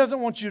 He doesn't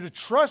want you to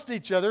trust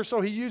each other,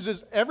 so he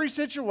uses every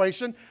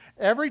situation,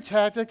 every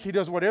tactic. He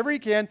does whatever he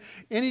can.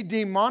 Any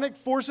demonic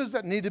forces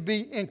that need to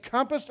be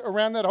encompassed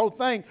around that whole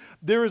thing.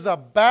 There is a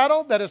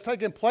battle that has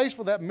taken place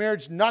for that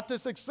marriage not to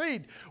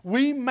succeed.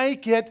 We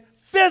make it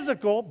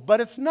physical,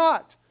 but it's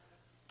not.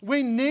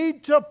 We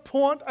need to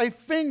point a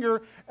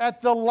finger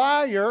at the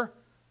liar,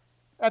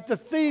 at the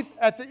thief,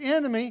 at the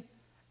enemy,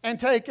 and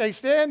take a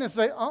stand and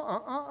say,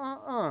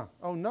 Oh,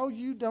 no,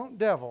 you don't,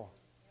 devil.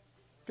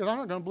 Because I'm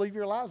not going to believe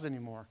your lies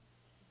anymore.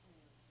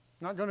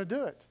 I'm not going to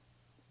do it.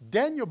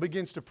 Daniel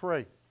begins to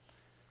pray.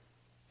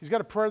 He's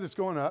got a prayer that's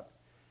going up.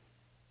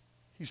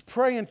 He's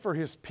praying for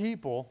his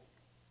people.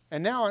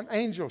 And now an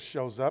angel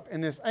shows up.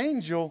 And this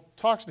angel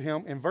talks to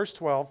him in verse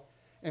 12.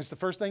 And it's the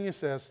first thing he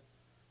says.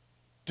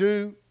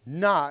 Do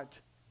not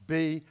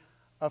be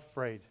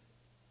afraid.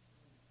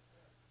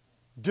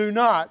 Do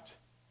not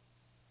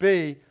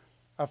be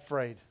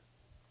afraid.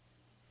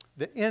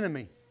 The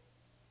enemy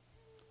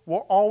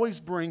will always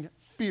bring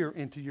fear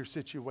into your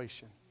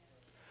situation.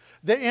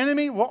 The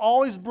enemy will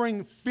always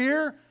bring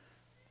fear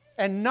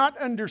and not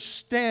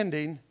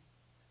understanding,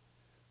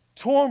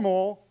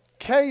 turmoil,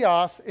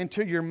 chaos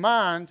into your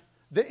mind.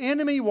 The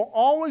enemy will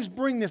always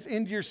bring this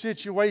into your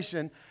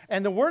situation.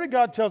 And the Word of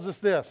God tells us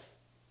this.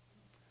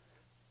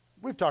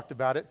 We've talked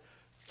about it.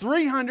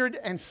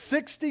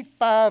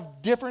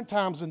 365 different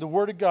times in the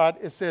Word of God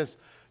it says,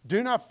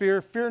 do not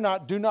fear, fear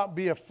not, do not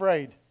be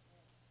afraid.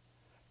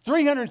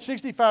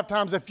 365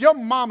 times. If your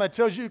mama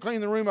tells you to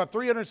clean the room up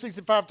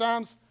 365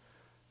 times,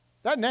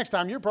 that next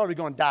time you're probably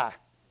going to die.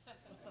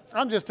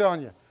 I'm just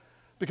telling you.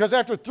 Because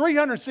after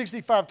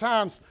 365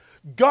 times,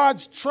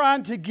 God's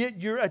trying to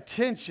get your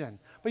attention.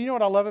 But you know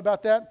what I love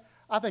about that?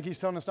 I think He's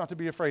telling us not to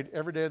be afraid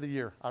every day of the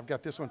year. I've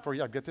got this one for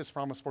you. I've got this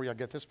promise for you. I've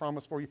got this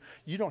promise for you.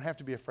 You don't have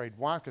to be afraid.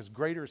 Why? Because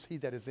greater is He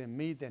that is in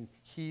me than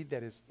he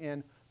that is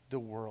in the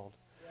world.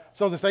 Yeah.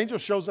 So this angel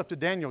shows up to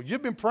Daniel.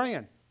 You've been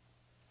praying.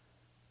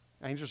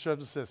 Angel shows up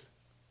and says,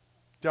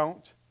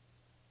 don't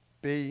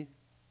be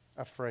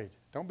afraid.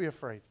 Don't be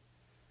afraid.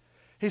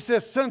 He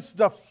says, since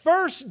the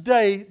first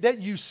day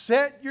that you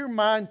set your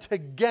mind to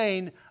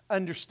gain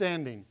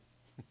understanding.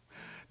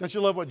 Don't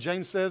you love what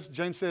James says?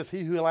 James says,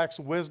 he who lacks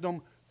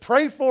wisdom,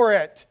 pray for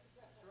it.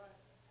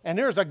 And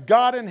there's a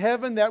God in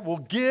heaven that will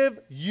give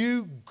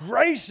you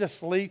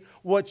graciously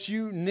what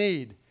you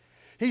need.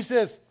 He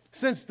says,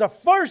 since the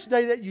first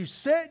day that you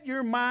set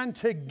your mind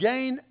to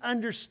gain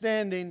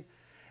understanding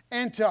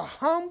and to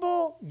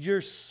humble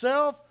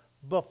yourself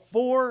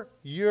before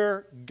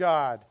your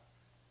God.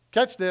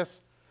 Catch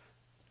this.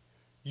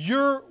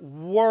 Your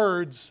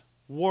words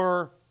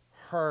were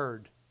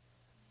heard.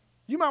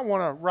 You might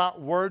want to write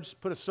words,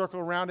 put a circle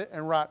around it,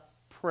 and write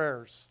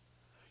prayers.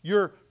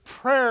 Your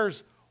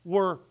prayers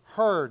were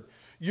heard.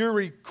 Your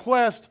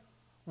request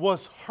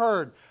was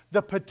heard.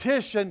 The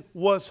petition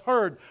was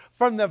heard.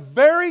 From the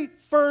very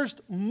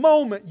first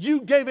moment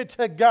you gave it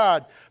to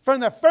God, from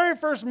the very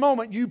first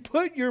moment you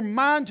put your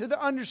mind to the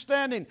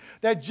understanding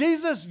that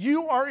Jesus,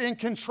 you are in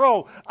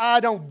control. I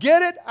don't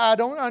get it. I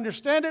don't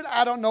understand it.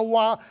 I don't know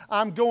why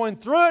I'm going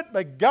through it.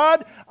 But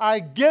God, I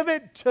give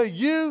it to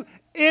you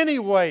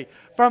anyway.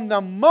 From the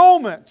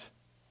moment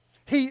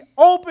He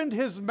opened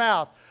His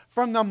mouth,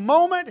 from the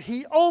moment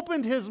he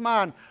opened his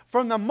mind,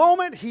 from the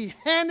moment he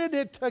handed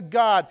it to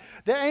God,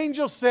 the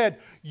angel said,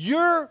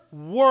 your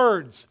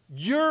words,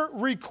 your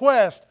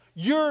request,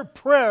 your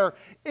prayer,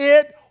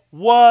 it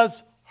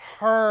was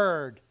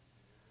heard.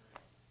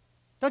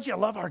 Don't you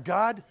love our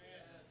God?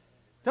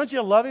 Don't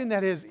you love Him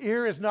that His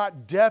ear is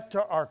not deaf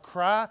to our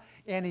cry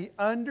and He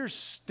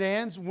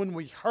understands when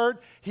we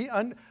hurt?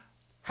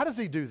 How does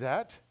He do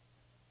that?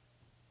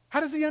 How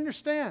does He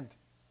understand?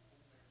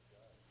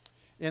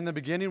 In the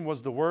beginning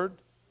was the Word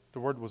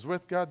was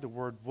with God, the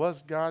Word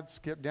was God.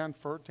 Skip down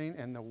 14,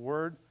 and the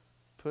Word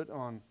put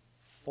on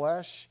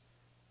flesh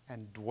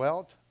and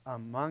dwelt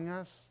among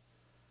us.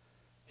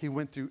 He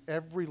went through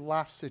every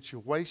life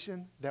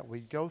situation that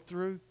we go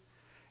through,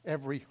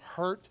 every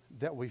hurt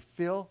that we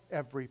feel,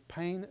 every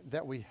pain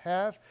that we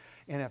have.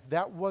 And if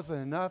that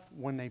wasn't enough,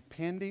 when they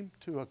pinned Him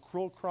to a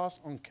cruel cross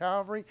on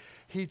Calvary,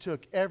 He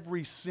took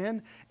every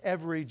sin,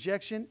 every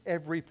rejection,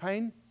 every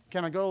pain.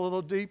 Can I go a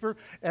little deeper?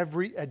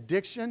 Every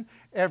addiction,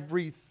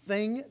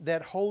 everything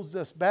that holds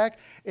us back,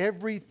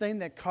 everything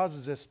that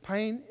causes us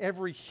pain,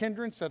 every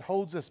hindrance that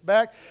holds us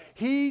back,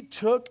 He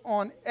took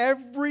on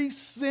every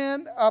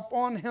sin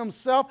upon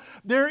Himself.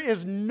 There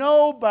is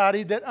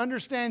nobody that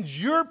understands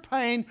your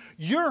pain,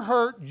 your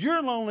hurt,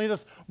 your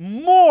loneliness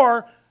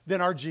more than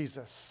our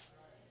Jesus.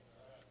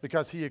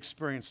 Because He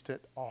experienced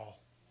it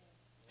all.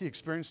 He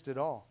experienced it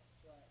all.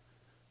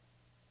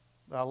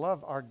 But I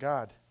love our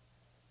God,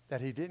 that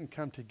He didn't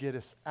come to get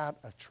us out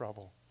of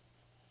trouble.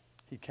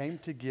 He came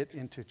to get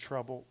into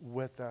trouble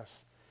with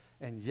us.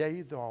 And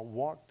yea, though I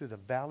walk through the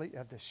valley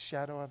of the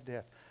shadow of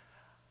death,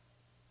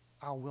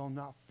 I will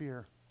not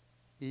fear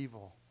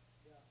evil.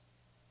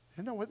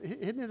 Yeah.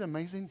 Isn't it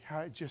amazing how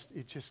it just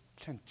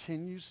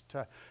continues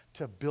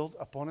to build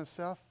upon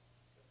itself?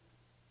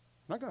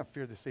 I'm not going to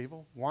fear this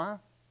evil. Why?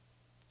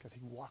 Because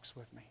He walks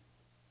with me.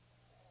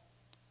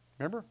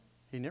 Remember,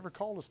 He never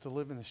called us to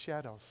live in the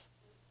shadows.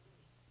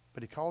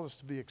 But He called us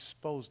to be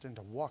exposed and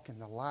to walk in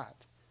the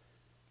light.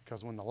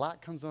 Because when the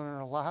light comes on in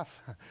our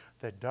life,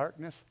 the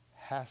darkness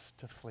has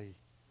to flee.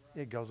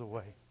 It goes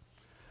away.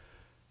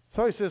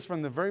 So He says,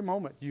 from the very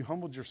moment you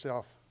humbled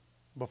yourself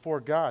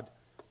before God,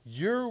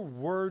 your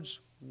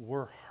words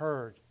were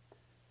heard.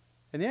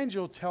 And the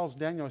angel tells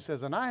Daniel, he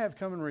says, and I have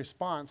come in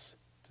response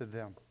to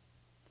them.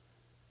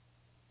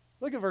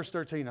 Look at verse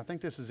 13. I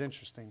think this is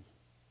interesting.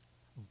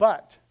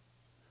 But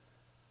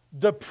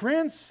the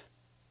prince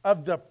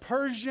of the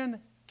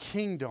Persian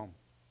kingdom.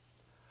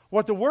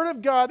 What the Word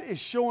of God is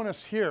showing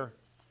us here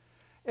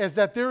is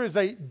that there is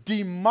a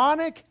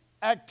demonic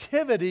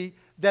activity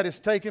that is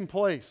taking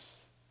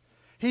place.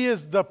 He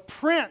is the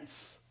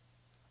prince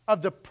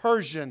of the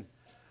Persian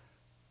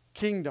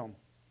kingdom.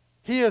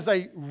 He is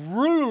a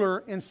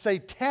ruler in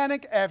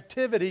satanic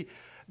activity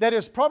that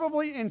is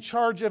probably in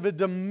charge of a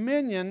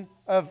dominion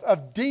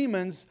of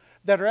demons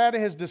that are at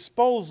his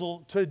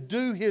disposal to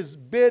do his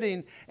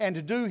bidding and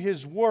to do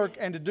his work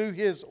and to do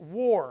his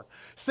war.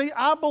 See,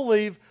 I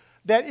believe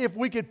that if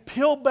we could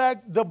peel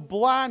back the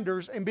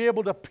blinders and be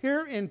able to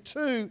peer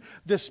into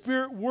the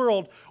spirit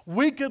world,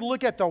 we could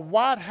look at the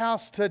White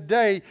House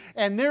today,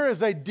 and there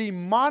is a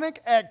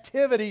demonic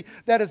activity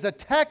that is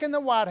attacking the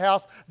White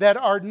House, that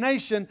our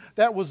nation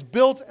that was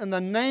built in the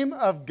name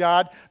of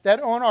God,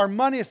 that on our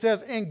money it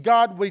says, "In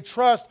God we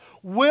trust,"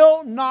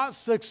 will not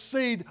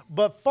succeed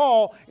but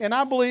fall. And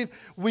I believe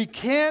we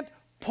can't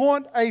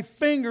point a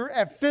finger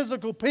at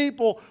physical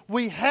people.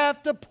 We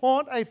have to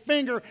point a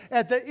finger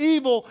at the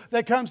evil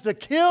that comes to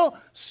kill,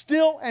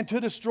 steal, and to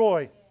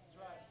destroy.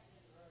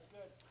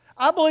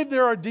 I believe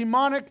there are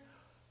demonic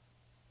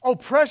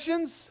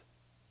oppressions,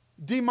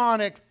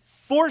 demonic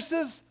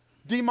forces,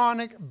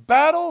 demonic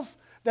battles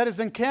that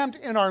is encamped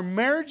in our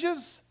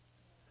marriages,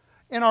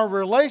 in our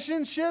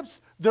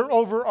relationships. They're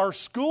over our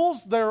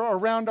schools. They're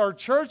around our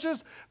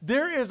churches.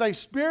 There is a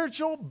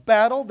spiritual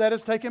battle that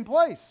is taking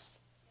place.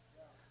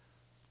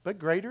 But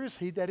greater is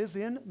He that is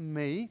in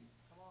me.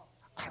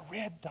 I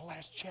read the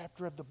last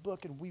chapter of the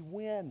book and we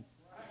win.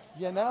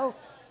 You know?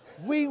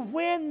 We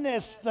win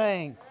this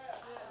thing.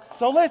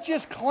 So let's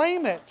just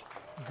claim it.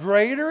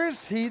 Greater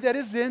is He that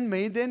is in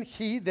me than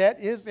he that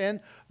is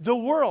in the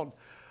world.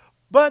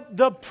 But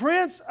the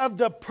prince of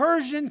the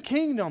Persian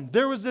kingdom,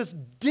 there was this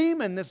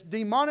demon, this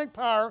demonic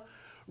power,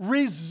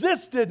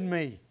 resisted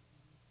me.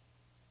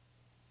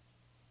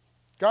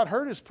 God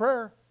heard his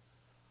prayer.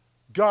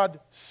 God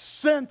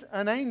sent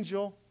an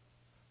angel.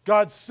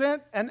 God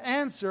sent an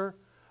answer,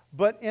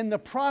 but in the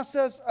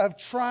process of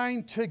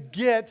trying to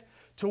get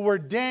to where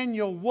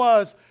Daniel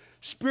was,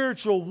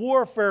 spiritual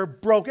warfare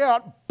broke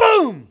out.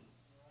 Boom!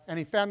 And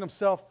he found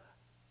himself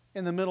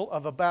in the middle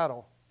of a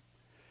battle.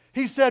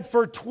 He said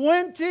for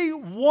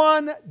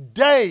 21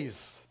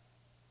 days,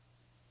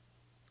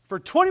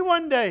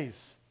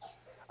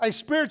 a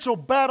spiritual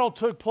battle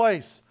took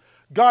place.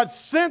 God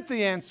sent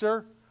the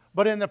answer.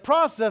 But in the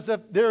process,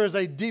 there is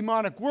a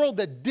demonic world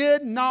that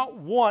did not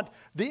want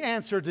the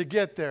answer to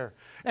get there.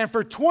 And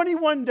for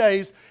 21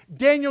 days,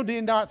 Daniel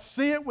did not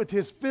see it with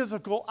his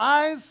physical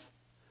eyes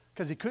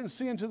because he couldn't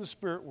see into the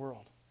spirit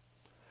world.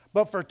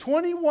 But for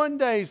 21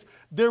 days,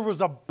 there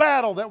was a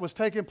battle that was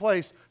taking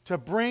place to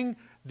bring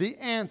the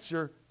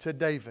answer to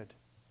David.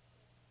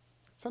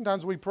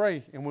 Sometimes we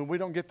pray, and when we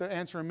don't get the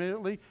answer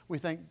immediately, we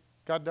think,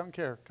 God don't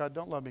care. God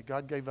don't love me.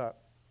 God gave up.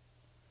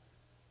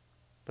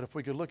 But if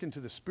we could look into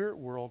the spirit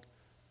world,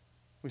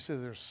 we see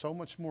there's so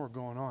much more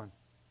going on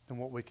than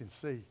what we can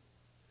see.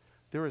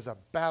 There is a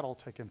battle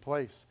taking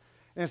place.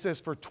 And it says,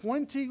 for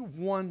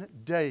 21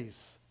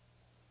 days.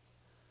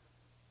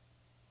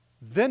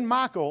 Then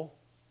Michael,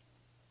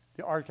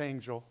 the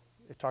archangel,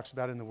 it talks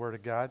about in the Word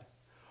of God,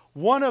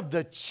 one of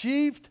the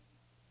chief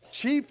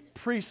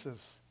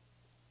princes,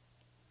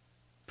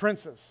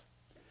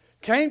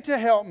 came to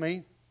help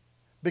me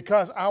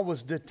because I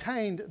was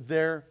detained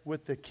there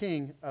with the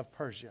king of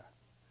Persia.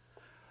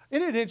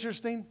 Isn't it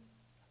interesting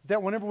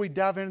that whenever we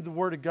dive into the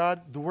Word of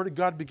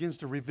God begins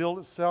to reveal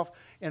itself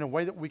in a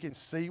way that we can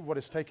see what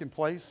is taking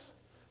place?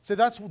 See,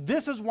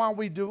 this is why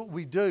we do what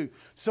we do.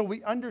 So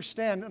we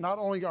understand not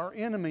only our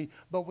enemy,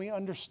 but we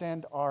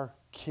understand our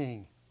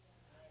king.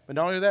 But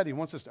not only that, He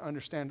wants us to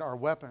understand our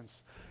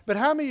weapons. But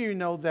how many of you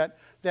know that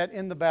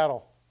in the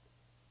battle,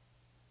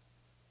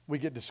 we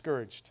get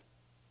discouraged?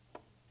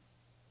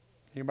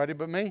 Anybody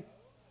but me?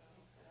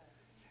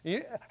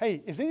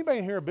 Hey, is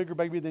anybody here a bigger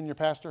baby than your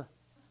pastor?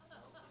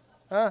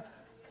 Huh?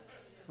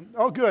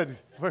 Oh, good.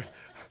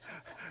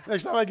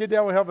 Next time I get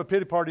down, we'll have a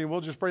pity party, and we'll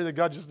just pray that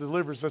God just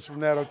delivers us from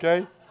that,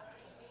 okay?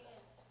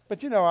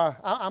 But you know,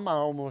 I'm my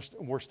almost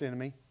worst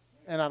enemy,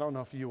 and I don't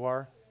know if you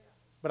are,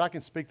 but I can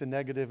speak the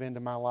negative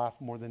into my life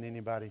more than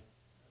anybody.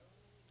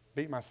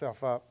 Beat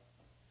myself up.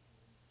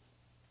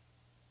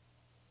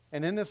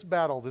 And in this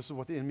battle, this is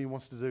what the enemy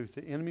wants to do.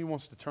 The enemy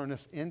wants to turn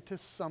us into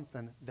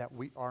something that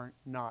we are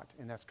not,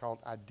 and that's called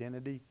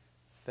identity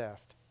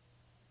theft.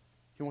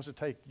 He wants to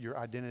take your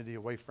identity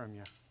away from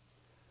you.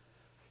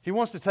 He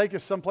wants to take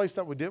us someplace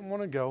that we didn't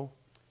want to go.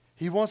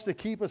 He wants to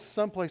keep us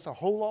someplace a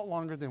whole lot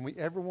longer than we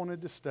ever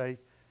wanted to stay.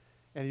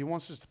 And He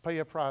wants us to pay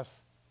a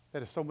price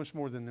that is so much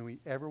more than we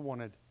ever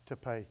wanted to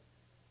pay.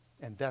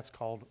 And that's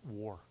called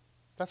war.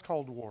 That's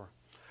called war.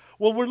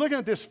 Well, we're looking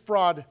at this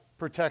fraud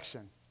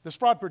protection. This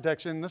fraud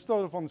protection, let's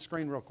throw it up on the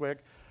screen real quick.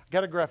 I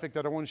got a graphic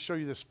that I want to show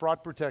you, this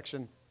fraud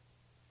protection.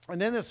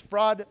 And in this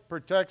fraud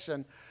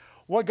protection,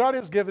 what God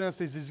has given us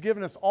is He's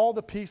given us all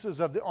the pieces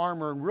of the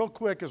armor. And real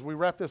quick, as we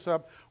wrap this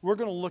up, we're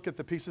going to look at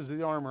the pieces of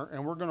the armor,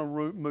 and we're going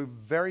to move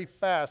very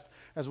fast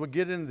as we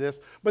get into this.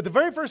 But the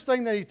very first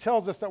thing that He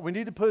tells us that we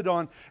need to put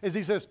on is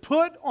He says,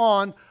 put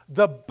on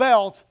the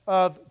belt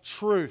of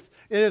truth.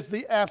 It is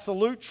the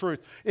absolute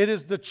truth. It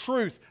is the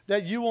truth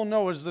that you will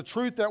know. It is the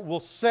truth that will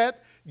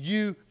set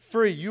you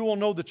free. You will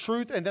know the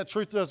truth, and that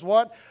truth does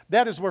what?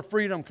 That is where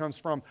freedom comes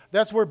from.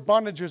 That's where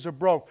bondages are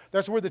broke.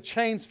 That's where the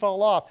chains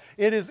fall off.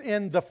 It is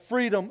in the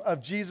freedom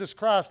of Jesus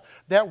Christ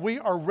that we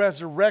are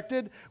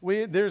resurrected.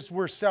 There's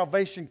where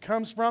salvation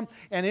comes from,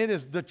 and it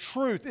is the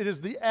truth. It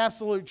is the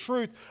absolute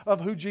truth of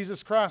who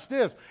Jesus Christ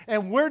is.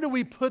 And where do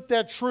we put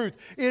that truth?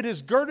 It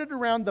is girded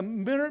around the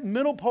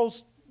middle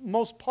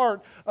most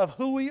part of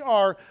who we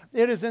are.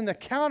 It is in the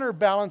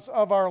counterbalance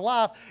of our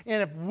life.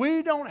 And if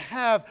we don't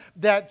have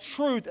that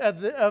truth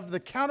of the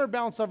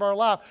counterbalance of our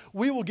life,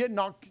 we will get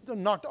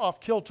knocked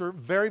off kilter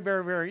very,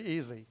 very, very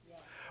easy. Yeah.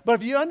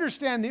 But if you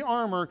understand the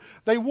armor,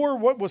 they wore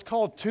what was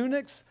called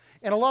tunics.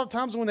 And a lot of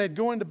times when they'd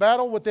go into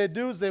battle, what they'd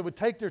do is they would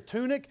take their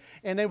tunic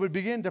and they would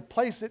begin to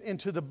place it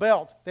into the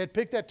belt. They'd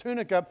pick that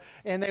tunic up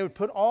and they would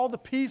put all the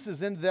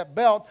pieces into that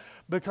belt,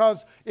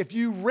 because if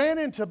you ran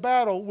into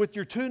battle with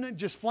your tunic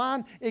just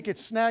flying, it could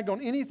snag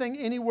on anything,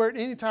 anywhere, at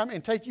any time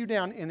and take you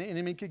down, and the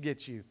enemy could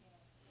get you.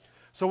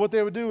 So what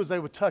they would do is they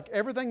would tuck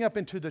everything up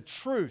into the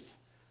truth.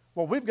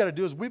 What we've got to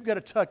do is we've got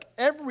to tuck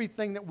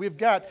everything that we've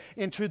got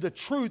into the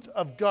truth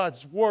of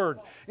God's Word,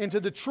 into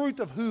the truth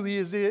of who He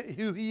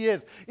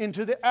is,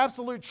 into the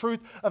absolute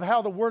truth of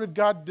how the Word of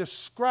God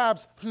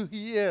describes who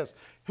He is.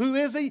 Who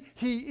is He?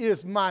 He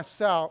is my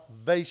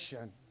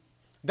salvation.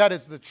 That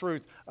is the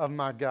truth of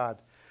my God.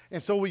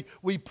 And so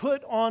we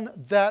put on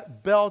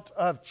that belt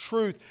of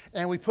truth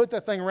and we put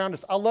that thing around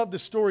us. I love the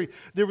story.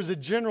 There was a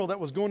general that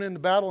was going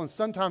into battle, and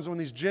sometimes when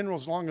these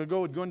generals long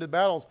ago would go into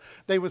battles,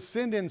 they would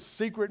send in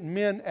secret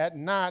men at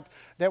night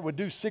that would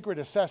do secret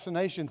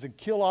assassinations and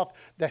kill off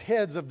the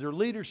heads of their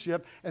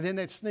leadership, and then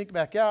they'd sneak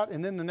back out,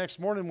 and then the next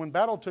morning when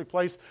battle took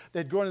place,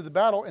 they'd go into the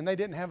battle and they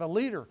didn't have a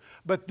leader.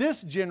 But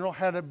this general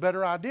had a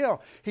better idea.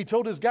 He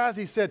told his guys,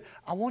 he said,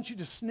 I want you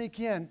to sneak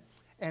in,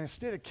 and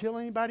instead of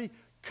killing anybody,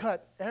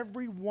 cut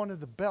every one of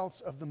the belts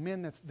of the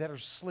men that are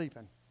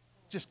sleeping.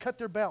 Just cut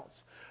their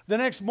belts. The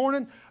next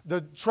morning,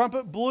 the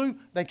trumpet blew.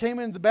 They came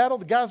into the battle.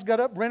 The guys got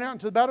up, ran out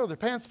into the battle. Their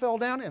pants fell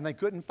down, and they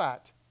couldn't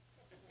fight.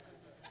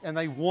 And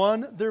they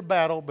won their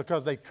battle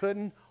because they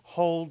couldn't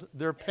hold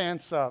their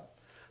pants up.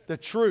 The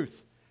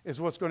truth is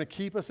what's going to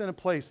keep us in a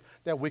place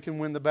that we can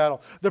win the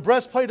battle. The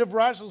breastplate of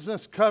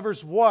righteousness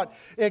covers what?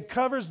 It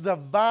covers the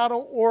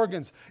vital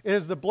organs. It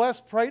is the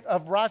breastplate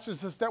of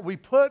righteousness that we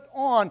put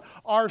on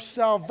our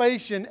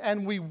salvation,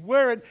 and we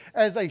wear it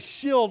as a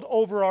shield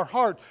over our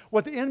heart.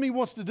 What the enemy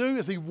wants to do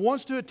is he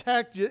wants to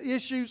attack the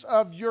issues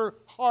of your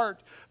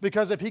heart,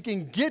 because if he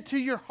can get to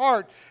your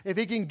heart, if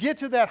he can get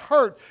to that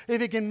hurt,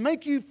 if he can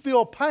make you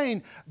feel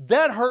pain,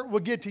 that hurt will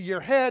get to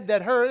your head,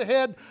 that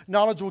head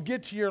knowledge will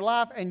get to your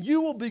life, and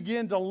you will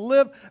begin to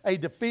live a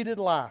defeated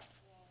life.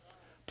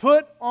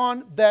 Put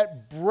on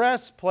that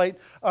breastplate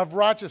of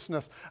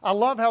righteousness. I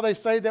love how they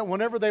say that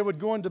whenever they would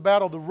go into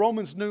battle, the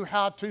Romans knew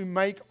how to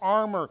make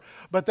armor,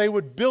 but they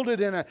would build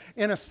it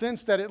in a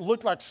sense that it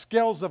looked like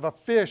scales of a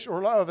fish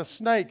or of a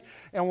snake.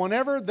 And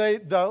whenever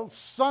the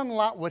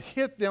sunlight would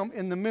hit them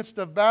in the midst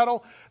of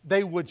battle,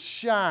 they would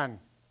shine.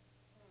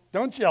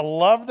 Don't you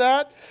love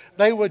that?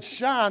 They would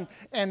shine,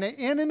 and the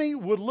enemy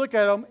would look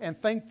at them and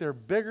think they're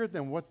bigger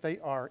than what they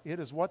are. It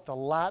is what the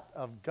light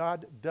of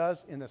God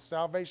does in the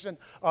salvation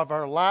of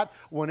our light.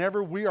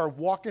 Whenever we are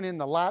walking in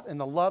the light and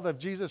the love of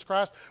Jesus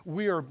Christ,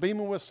 we are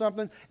beaming with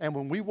something, and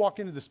when we walk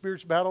into the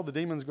spiritual battle, the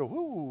demons go,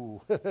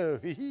 ooh,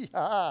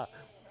 hee-ha.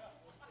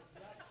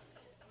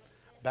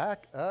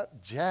 Back up,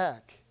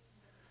 Jack.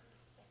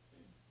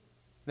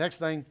 Next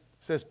thing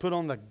says, put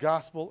on the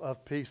gospel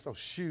of peace, those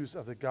shoes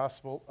of the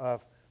gospel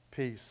of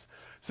peace.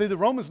 See, the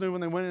Romans knew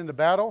when they went into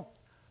battle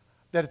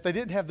that if they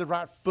didn't have the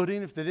right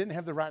footing, if they didn't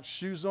have the right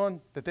shoes on,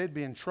 that they'd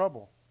be in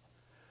trouble.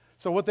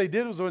 So what they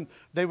did was when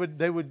they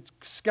would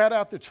scout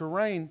out the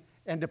terrain,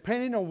 and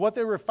depending on what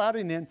they were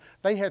fighting in,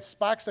 they had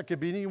spikes that could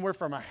be anywhere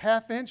from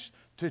 1/2 inch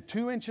to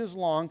 2 inches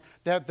long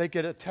that they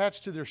could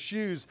attach to their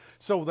shoes.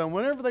 So then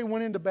whenever they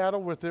went into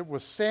battle, with it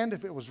was sand,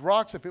 if it was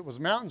rocks, if it was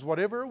mountains,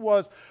 whatever it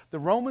was, the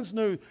Romans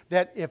knew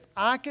that if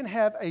I can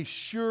have a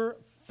sure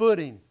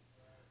footing,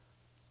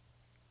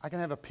 I can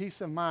have a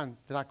peace of mind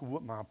that I can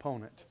whoop my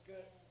opponent.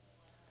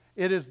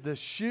 It is the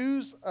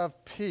shoes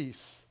of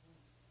peace.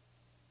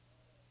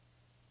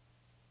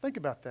 Think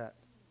about that.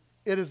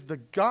 It is the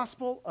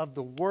gospel of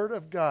the Word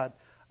of God,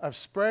 of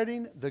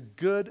spreading the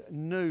good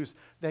news,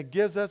 that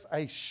gives us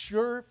a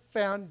sure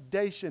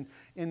foundation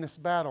in this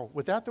battle.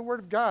 Without the Word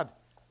of God,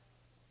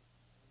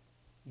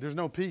 there's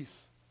no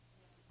peace.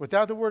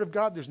 Without the Word of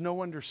God, there's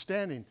no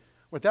understanding.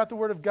 Without the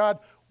Word of God,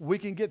 we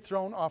can get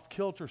thrown off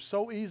kilter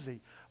so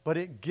easy. But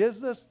it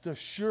gives us the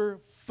sure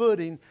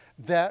footing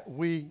that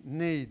we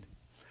need.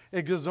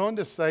 It goes on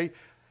to say,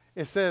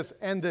 it says,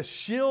 and the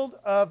shield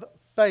of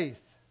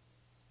faith.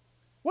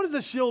 What does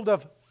the shield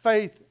of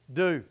faith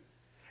do?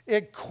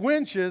 It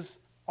quenches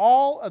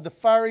all of the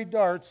fiery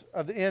darts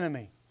of the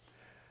enemy.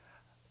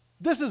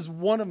 This is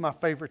one of my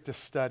favorite to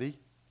study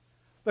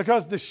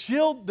because the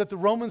shield that the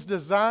Romans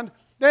designed,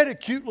 they had a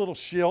cute little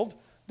shield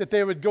that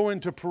they would go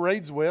into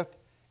parades with.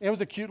 It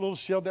was a cute little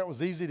shield that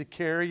was easy to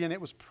carry, and it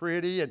was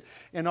pretty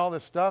and all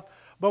this stuff.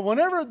 But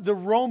whenever the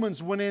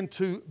Romans went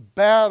into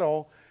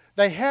battle,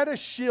 they had a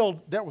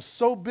shield that was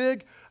so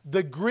big,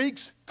 the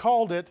Greeks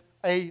called it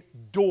a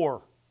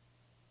door.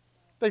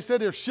 They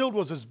said their shield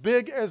was as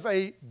big as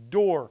a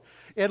door.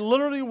 It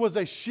literally was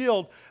a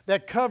shield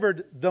that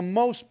covered the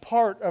most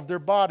part of their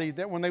body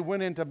that when they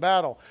went into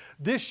battle.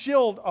 This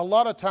shield, a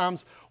lot of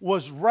times,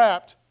 was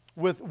wrapped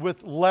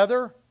with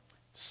leather,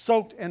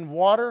 soaked in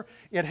water.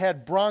 It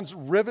had bronze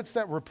rivets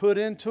that were put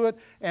into it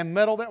and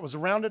metal that was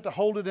around it to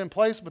hold it in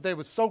place, but they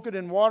would soak it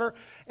in water.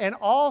 And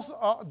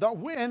also, the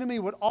enemy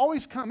would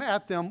always come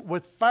at them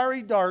with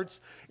fiery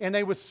darts, and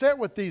they would set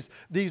with these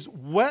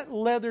wet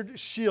leathered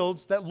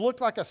shields that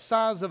looked like a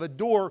size of a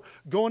door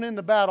going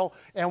into battle.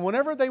 And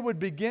whenever they would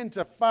begin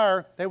to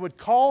fire, they would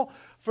call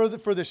for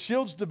the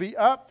shields to be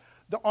up.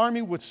 The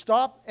army would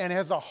stop, and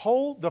as a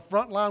whole, the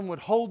front line would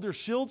hold their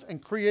shields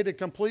and create a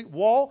complete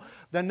wall.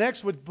 The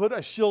next would put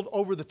a shield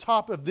over the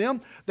top of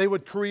them. They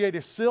would create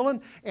a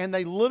ceiling, and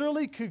they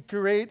literally could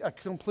create a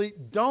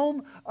complete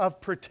dome of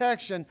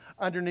protection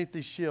underneath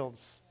these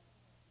shields.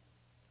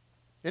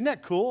 Isn't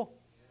that cool?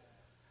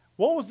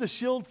 What was the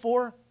shield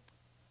for?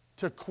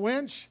 To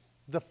quench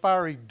the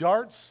fiery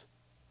darts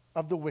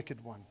of the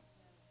wicked one.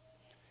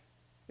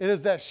 It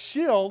is that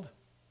shield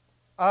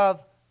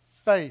of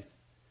faith.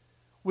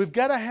 We've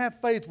got to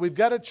have faith. We've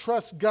got to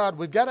trust God.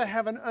 We've got to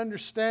have an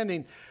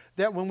understanding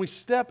that when we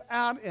step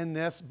out in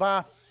this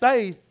by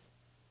faith,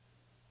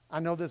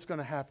 I know that's going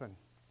to happen.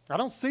 I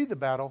don't see the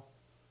battle,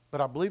 but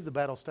I believe the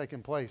battle's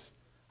taking place.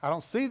 I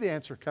don't see the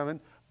answer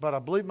coming, but I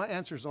believe my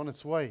answer's on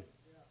its way.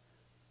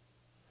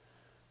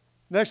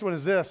 Next one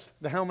is this,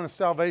 the helmet of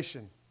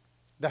salvation.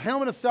 The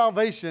helmet of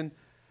salvation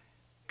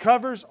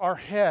covers our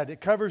head.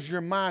 It covers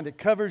your mind. It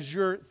covers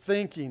your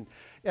thinking.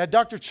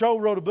 Dr. Cho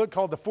wrote a book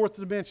called The Fourth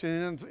Dimension.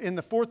 And in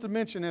The Fourth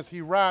Dimension, as he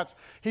writes,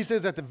 he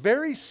says at the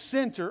very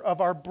center of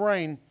our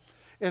brain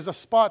is a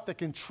spot that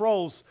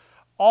controls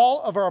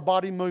all of our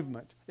body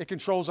movement. It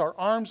controls our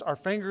arms, our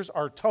fingers,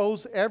 our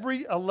toes.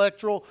 Every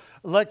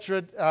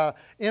electric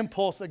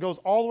impulse that goes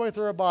all the way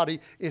through our body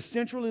is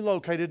centrally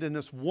located in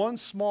this one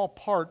small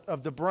part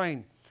of the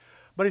brain.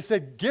 But he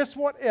said, guess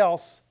what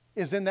else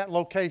is in that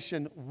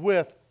location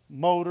with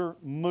motor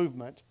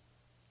movement?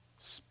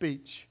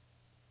 Speech.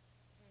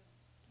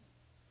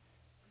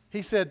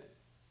 He said,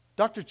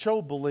 Dr.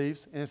 Cho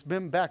believes, and it's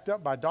been backed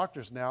up by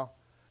doctors now,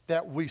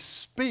 that we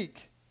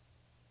speak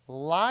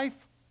life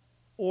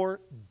or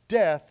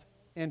death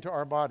into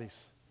our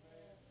bodies.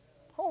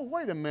 Oh,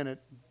 wait a minute.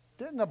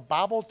 Didn't the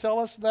Bible tell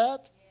us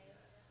that?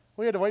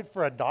 We had to wait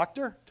for a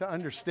doctor to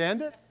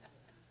understand it?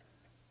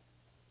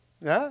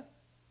 Yeah?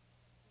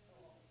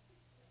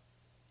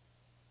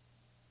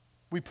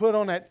 We put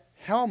on that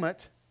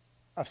helmet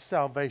of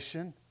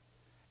salvation.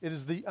 It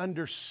is the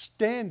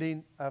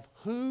understanding of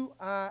who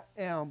I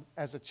am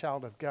as a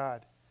child of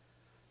God.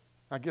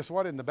 Now, guess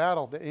what? In the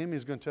battle, the enemy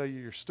is going to tell you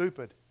you're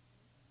stupid.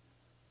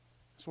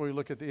 So we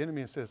look at the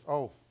enemy and says,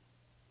 oh,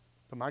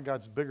 but my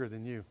God's bigger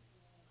than you.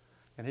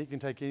 And he can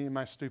take any of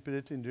my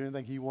stupidity and do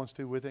anything he wants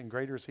to with it. And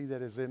greater is he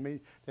that is in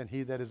me than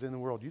he that is in the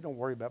world. You don't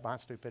worry about my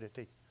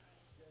stupidity.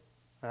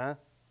 Huh?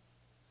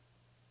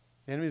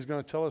 The enemy is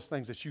going to tell us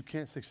things that you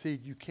can't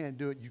succeed, you can't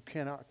do it, you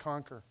cannot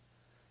conquer.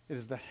 It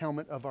is the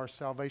helmet of our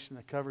salvation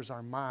that covers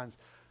our minds.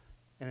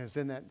 And it's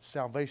in that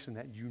salvation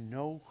that you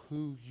know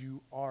who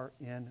you are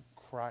in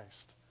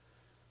Christ.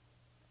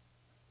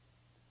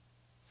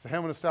 It's the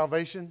helmet of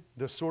salvation,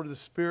 the sword of the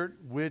Spirit,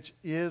 which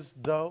is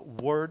the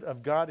Word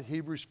of God.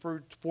 Hebrews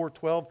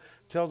 4:12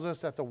 tells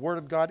us that the Word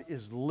of God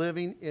is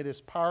living, it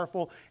is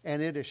powerful,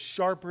 and it is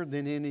sharper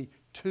than any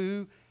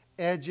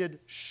two-edged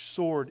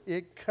sword.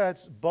 It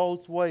cuts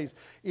both ways.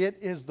 It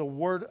is the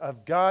Word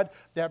of God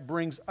that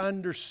brings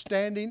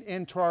understanding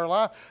into our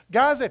life.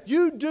 Guys, if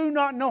you do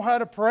not know how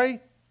to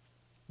pray,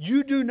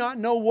 you do not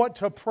know what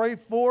to pray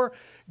for,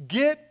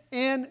 get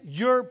in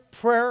your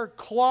prayer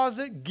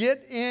closet,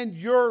 get in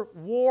your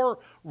war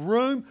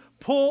room,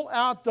 pull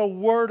out the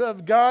Word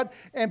of God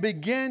and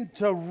begin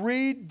to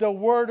read the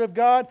Word of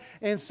God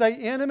and say,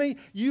 enemy,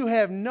 you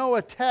have no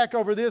attack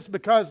over this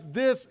because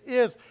this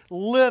is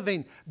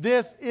living.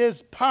 This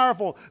is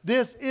powerful.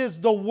 This is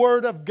the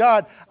Word of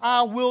God.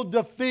 I will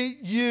defeat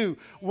you.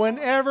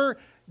 Whenever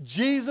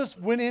Jesus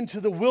went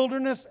into the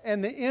wilderness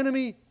and the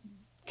enemy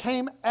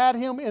came at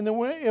him in the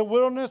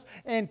wilderness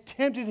and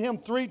tempted him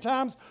 3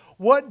 times,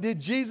 what did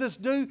Jesus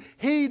do?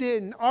 He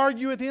didn't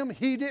argue with him.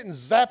 He didn't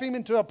zap him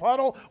into a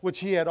puddle, which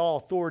he had all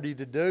authority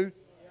to do.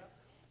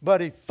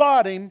 But he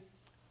fought him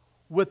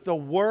with the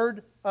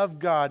Word of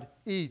God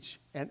each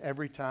and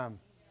every time.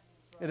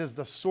 It is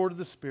the sword of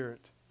the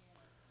Spirit.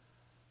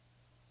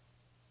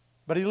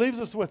 But he leaves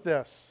us with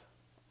this.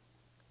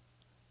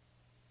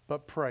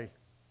 But pray.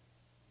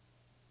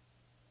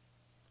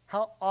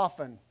 How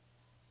often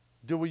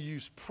do we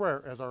use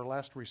prayer as our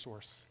last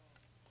resource?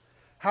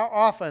 How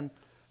often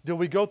do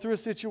we go through a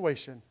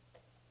situation?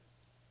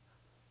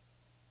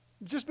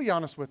 Just be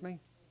honest with me.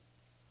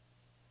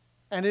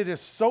 And it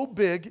is so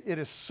big, it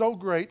is so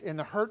great, and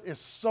the hurt is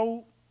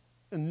so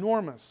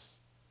enormous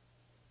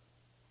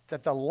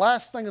that the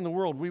last thing in the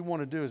world we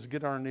want to do is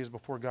get on our knees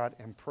before God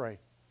and pray.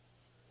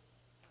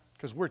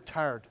 Because we're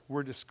tired,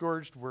 we're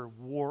discouraged, we're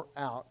wore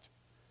out.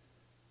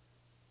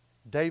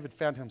 David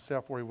found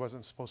himself where he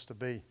wasn't supposed to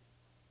be.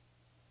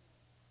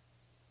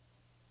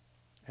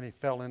 And he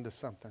fell into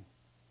something.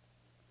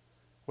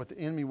 What the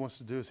enemy wants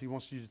to do is he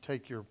wants you to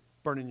take your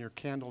burning your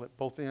candle at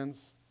both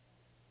ends.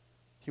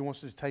 He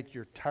wants to take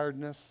your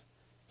tiredness.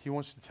 He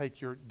wants to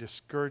take your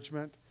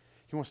discouragement.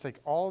 He wants to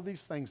take all of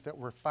these things that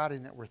we're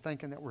fighting, that we're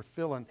thinking, that we're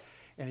feeling,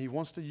 and he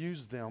wants to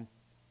use them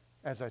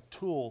as a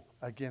tool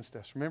against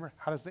us. Remember,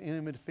 how does the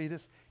enemy defeat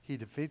us? He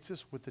defeats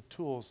us with the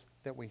tools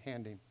that we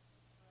hand him.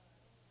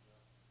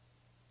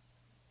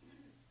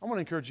 I want to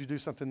encourage you to do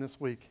something this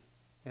week,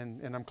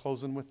 and I'm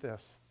closing with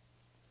this.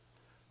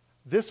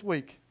 This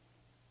week,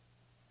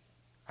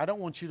 I don't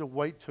want you to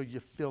wait till you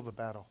feel the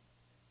battle.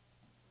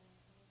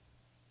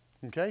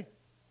 Okay?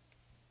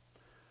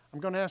 I'm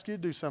going to ask you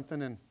to do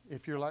something, and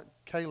if you're like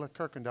Kayla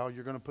Kirkendall,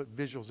 you're going to put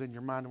visuals in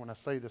your mind when I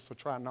say this, so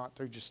try not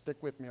to. Just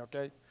stick with me,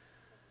 okay?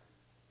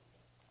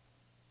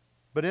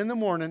 But in the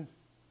morning,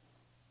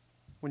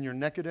 when you're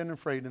naked and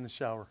afraid in the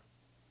shower,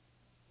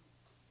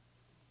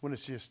 when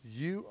it's just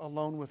you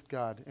alone with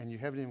God, and you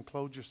haven't even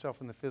clothed yourself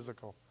in the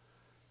physical,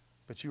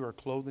 but you are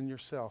clothing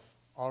yourself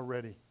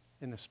already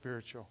in the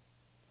spiritual,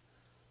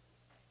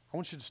 I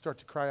want you to start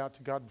to cry out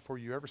to God before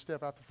you ever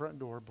step out the front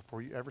door,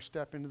 before you ever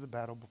step into the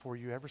battle, before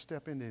you ever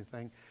step into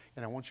anything.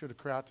 And I want you to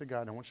cry out to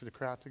God. And I want you to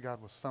cry out to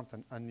God with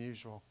something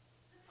unusual.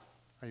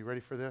 Are you ready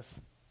for this?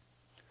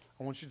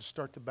 I want you to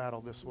start the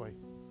battle this way.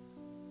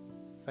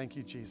 Thank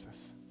you,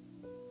 Jesus.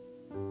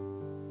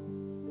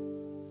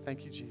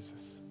 Thank you,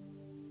 Jesus.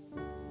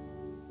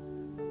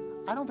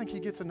 I don't think he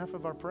gets enough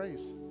of our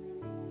praise.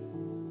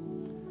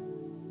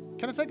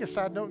 Can I take a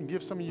side note and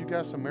give some of you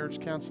guys some marriage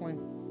counseling?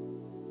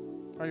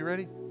 Are you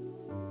ready?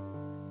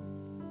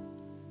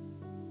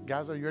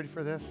 Guys, are you ready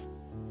for this?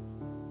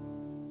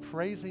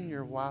 Praising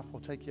your wife will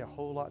take you a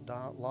whole lot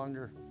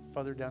longer,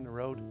 further down the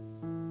road,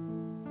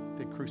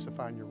 than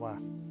crucifying your wife.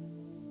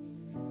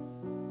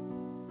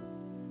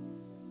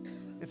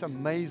 It's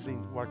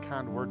amazing what a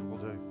kind word will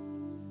do.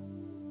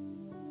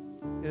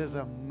 It is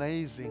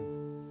amazing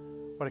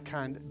what a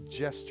kind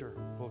gesture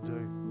will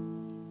do.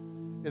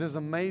 It is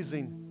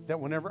amazing that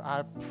whenever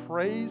I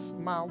praise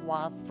my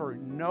wife for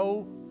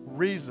no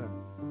reason,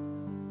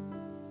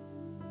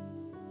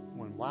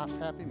 when wife's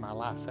happy, my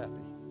life's happy.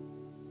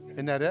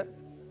 Isn't that it?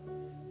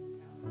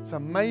 It's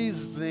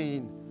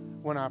amazing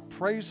when I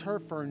praise her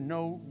for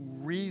no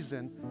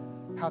reason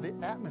how the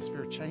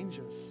atmosphere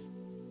changes,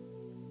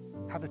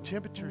 how the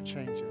temperature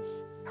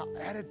changes, how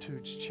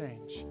attitudes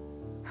change,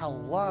 how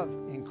love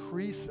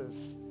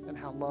increases, and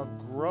how love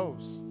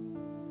grows.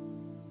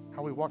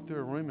 How we walk through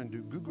a room and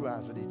do goo-goo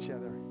eyes at each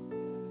other.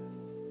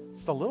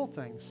 It's the little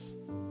things.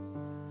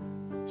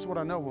 It's what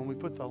I know. When we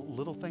put the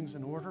little things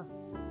in order,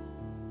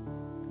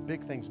 the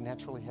big things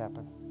naturally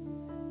happen.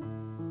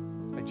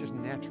 They just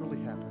naturally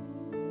happen.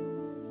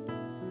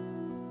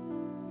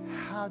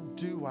 How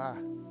do I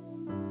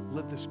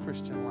live this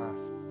Christian life?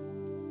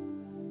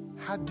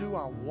 How do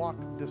I walk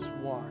this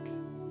walk?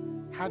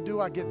 How do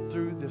I get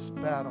through this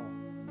battle?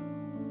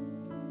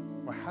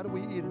 Well, how do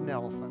we eat an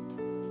elephant?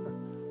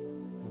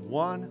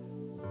 One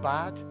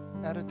bite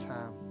at a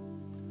time.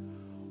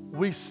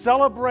 We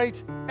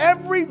celebrate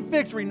every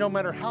victory, no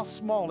matter how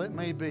small it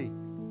may be.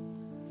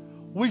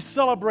 We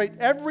celebrate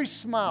every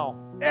smile,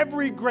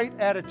 every great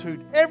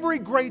attitude, every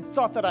great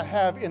thought that I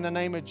have in the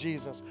name of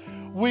Jesus.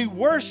 We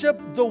worship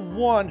the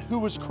one who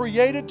was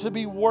created to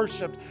be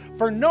worshiped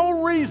for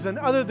no reason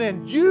other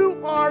than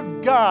you are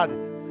God.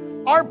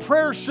 Our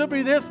prayer should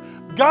be this: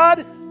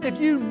 God,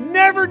 if you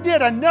never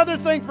did another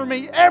thing for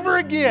me ever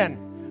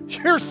again,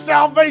 your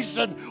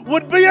salvation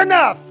would be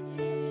enough.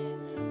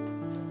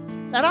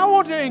 And I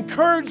want to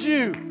encourage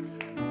you,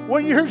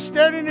 when you're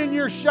standing in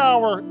your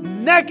shower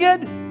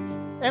naked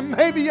and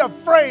maybe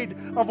afraid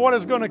of what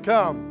is going to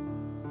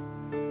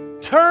come,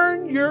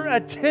 turn your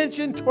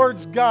attention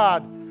towards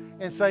God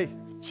and say,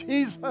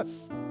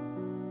 Jesus,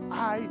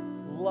 I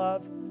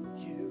love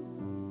you.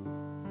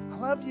 I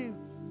love you.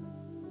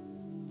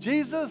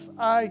 Jesus,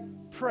 I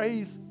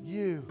praise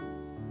you.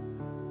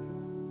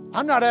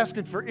 I'm not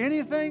asking for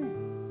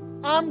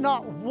anything. I'm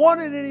not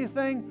wanting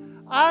anything.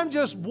 I'm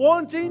just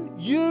wanting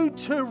you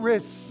to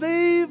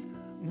receive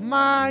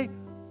my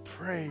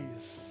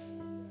praise.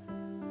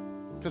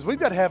 Because we've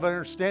got to have an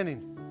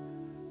understanding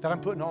that I'm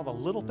putting all the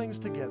little things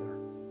together,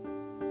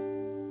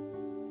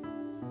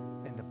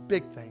 and the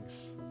big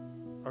things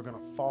are going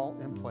to fall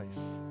in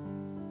place.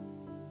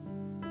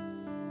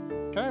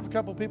 Can I have a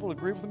couple people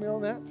agree with me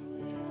on that?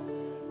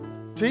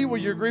 T, will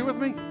you agree with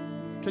me?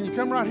 Can you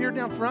come right here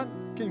down front?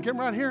 Can you come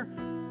right here?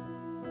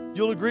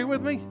 You'll agree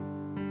with me?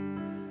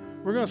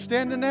 We're going to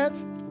stand in that.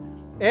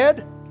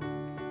 Ed,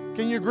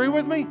 Can you agree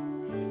with me?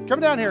 Come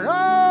down here.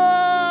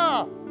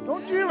 Ah!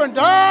 Don't you even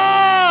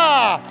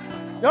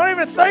don't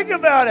even think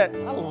about it.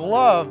 I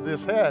love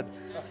this head.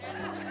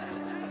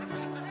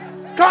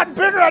 Cotton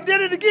picker, I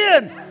did it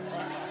again.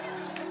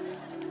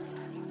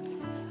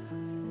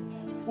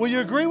 Will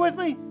you agree with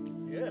me?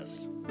 Yes.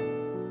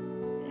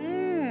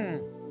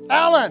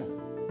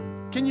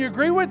 Alan, can you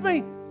agree with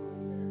me?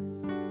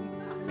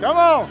 Come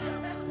on.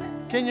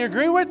 Can you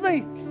agree with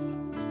me?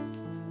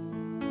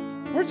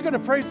 We're just going to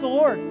praise the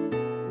Lord.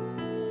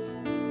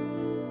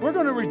 We're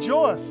going to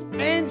rejoice.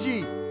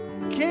 Angie,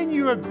 can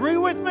you agree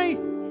with me?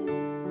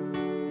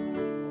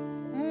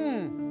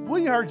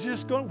 We are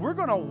just going, we're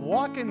going to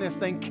walk in this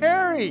thing.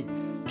 Carrie,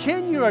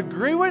 can you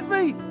agree with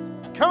me?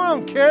 Come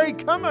on, Carrie,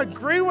 come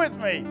agree with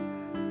me.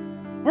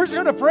 We're just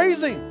going to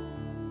praise Him.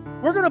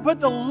 We're going to put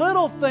the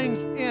little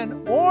things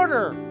in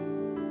order.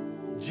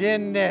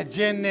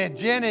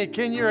 Jenny,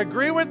 can you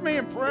agree with me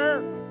in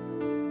prayer?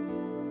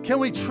 Can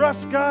we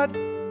trust God?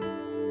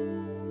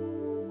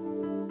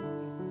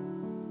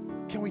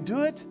 Can we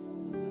do it?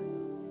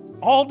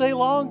 All day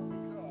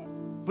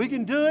long? We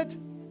can do it.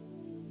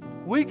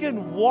 We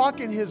can walk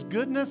in His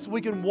goodness.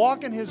 We can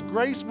walk in His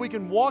grace. We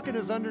can walk in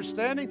His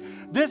understanding.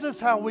 This is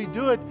how we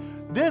do it.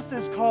 This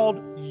is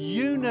called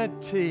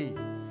unity.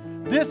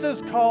 This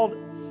is called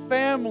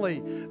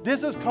family.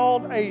 This is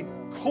called a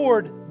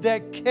cord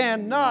that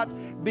cannot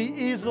be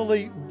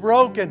easily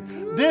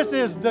broken. This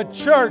is the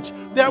church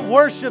that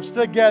worships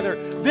together.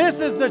 This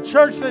is the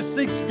church that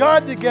seeks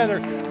God together.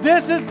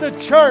 This is the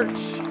church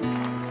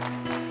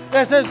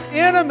that says,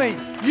 enemy,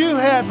 you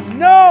have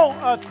no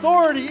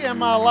authority in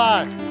my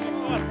life.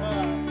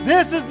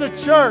 This is the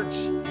church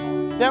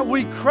that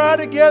we cry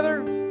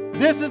together.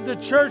 This is the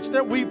church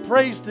that we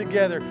praise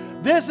together.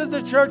 This is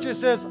the church that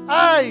says,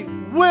 I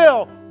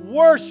will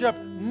worship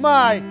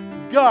my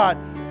God,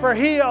 for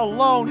He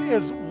alone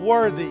is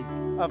worthy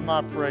of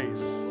my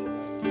praise.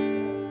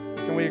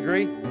 Can we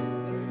agree?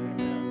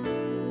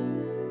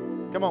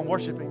 Come on,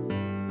 worship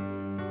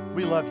Him.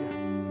 We love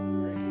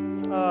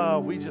you. Oh,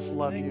 we just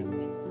love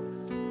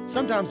you.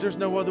 Sometimes there's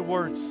no other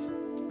words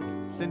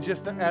than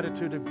just the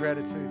attitude of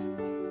gratitude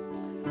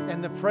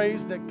and the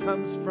praise that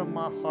comes from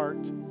my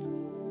heart.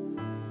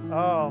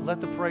 Oh,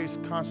 let the praise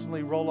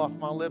constantly roll off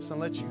my lips and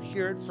let you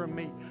hear it from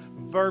me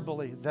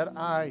verbally that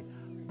I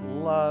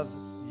love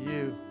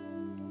you.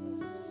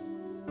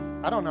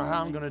 I don't know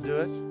how I'm going to do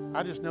it.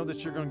 I just know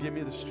that you're going to give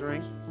me the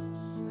strength.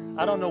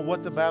 I don't know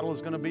what the battle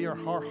is going to be or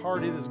how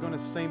hard it is going to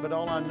seem, but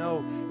all I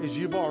know is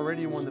you've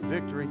already won the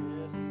victory.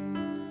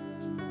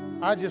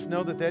 I just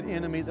know that that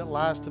enemy that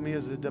lies to me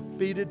is a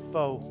defeated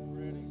foe.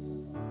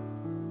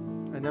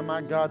 And then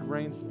my God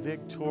reigns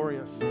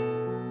victorious.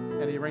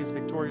 And He reigns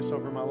victorious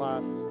over my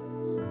life.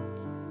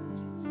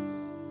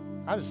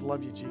 I just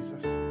love you,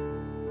 Jesus.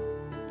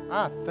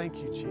 I thank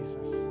you,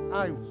 Jesus.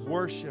 I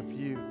worship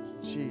you,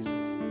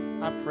 Jesus.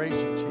 I praise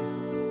you,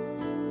 Jesus.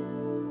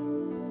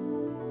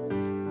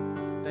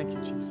 Thank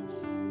you,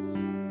 Jesus.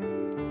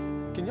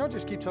 Can y'all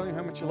just keep telling me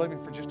how much you love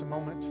Him for just a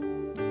moment?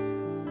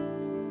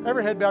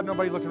 Every head bowed,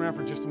 nobody looking around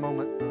for just a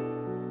moment.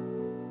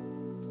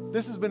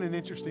 This has been an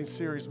interesting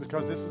series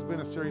because this has been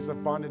a series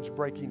of bondage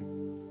breaking,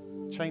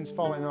 chains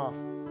falling off,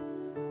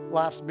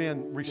 lives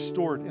being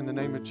restored in the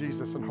name of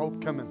Jesus, and hope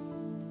coming.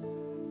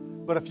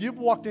 But if you've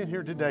walked in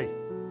here today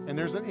and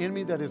there's an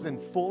enemy that is in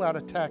full-out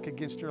attack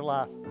against your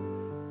life,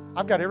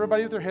 I've got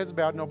everybody with their heads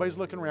bowed. Nobody's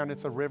looking around.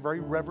 It's a very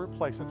reverent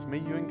place. It's me,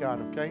 you, and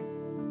God, okay?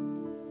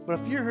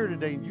 But if you're here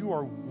today and you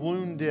are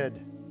wounded,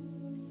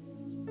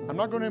 I'm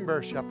not going to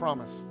embarrass you, I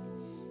promise.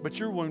 But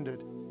you're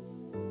wounded.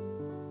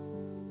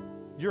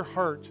 You're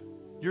hurt.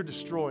 You're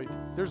destroyed.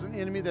 There's an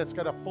enemy that's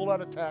got a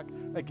full-out attack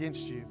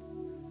against you.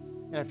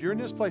 And if you're in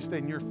this place today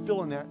and you're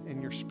feeling that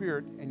in your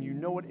spirit and you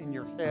know it in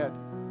your head,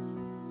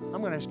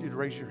 I'm going to ask you to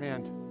raise your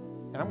hand.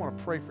 And I'm going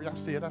to pray for you. I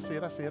see it. I see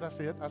it. I see it. I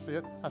see it. I see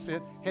it. I see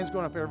it. Hands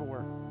going up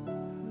everywhere.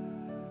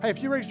 Hey,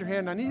 if you raised your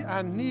hand,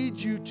 I need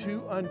you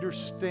to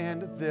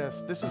understand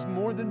this. This is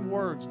more than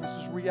words. This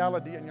is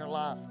reality in your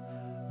life.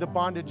 The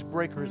bondage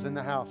breaker is in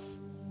the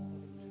house.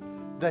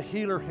 The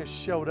healer has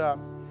showed up.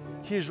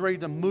 He is ready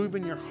to move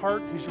in your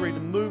heart. He's ready to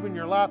move in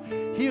your life.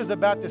 He is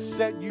about to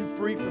set you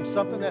free from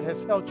something that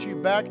has held you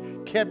back,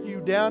 kept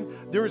you down.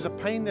 There is a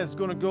pain that's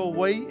going to go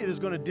away. It is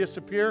going to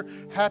disappear.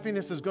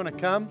 Happiness is going to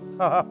come.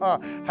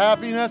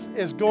 Happiness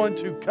is going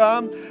to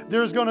come.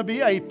 There's going to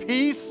be a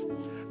peace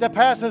that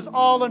passes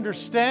all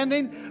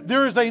understanding.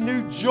 There is a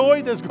new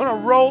joy that's going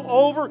to roll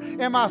over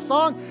in my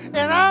song. And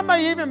I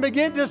may even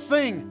begin to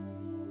sing.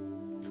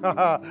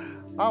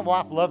 My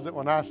wife loves it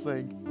when I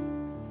sing.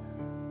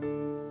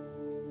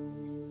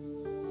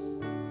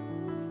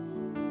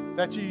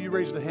 That's you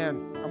raised a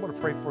hand. I'm going to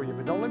pray for you,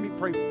 but don't let me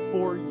pray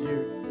for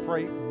you.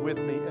 Pray with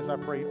me as I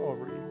pray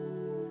over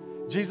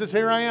you. Jesus,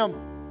 here I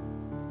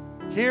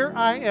am. Here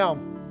I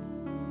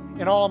am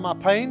in all of my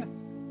pain,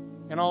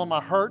 in all of my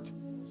hurt,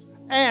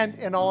 and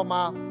in all of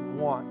my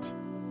want.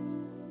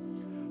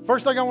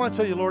 First thing I want to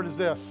tell you, Lord, is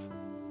this.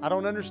 I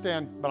don't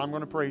understand, but I'm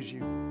going to praise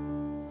you.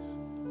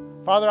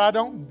 Father, I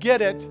don't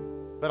get it,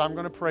 but I'm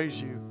going to praise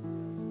you.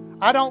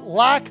 I don't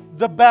like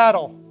the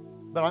battle,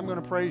 but I'm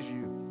going to praise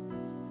you.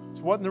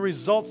 It wasn't the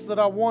results that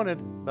I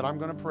wanted, but I'm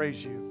going to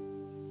praise you.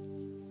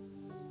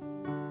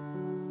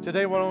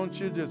 Today, what I want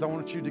you to do is I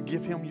want you to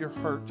give him your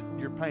hurt,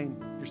 your pain,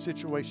 your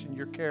situation,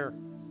 your care.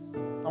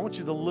 I want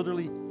you to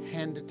literally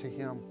hand it to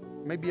him.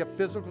 Maybe a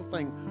physical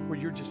thing where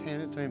you're just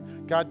handing it to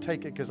him. God,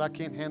 take it because I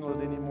can't handle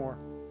it anymore.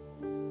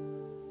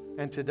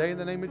 And today, in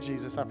the name of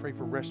Jesus, I pray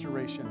for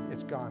restoration.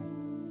 It's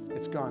gone.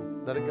 It's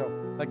gone. Let it go.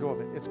 Let go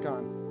of it. It's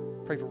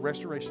gone. Pray for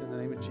restoration in the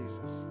name of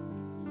Jesus.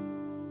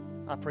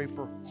 I pray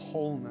for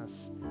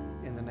wholeness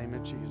in the name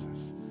of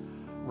Jesus.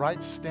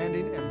 Right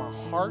standing in my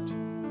heart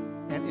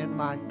and in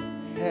my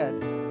head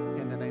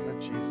in the name of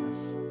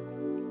Jesus.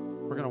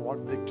 We're going to walk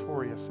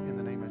victorious in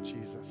the name of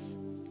Jesus.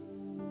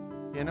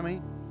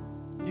 Enemy,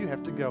 you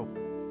have to go.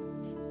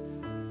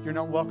 You're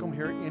not welcome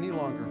here any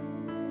longer.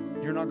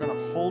 You're not going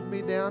to hold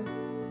me down.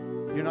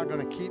 You're not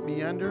going to keep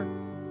me under.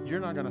 You're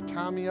not going to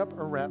tie me up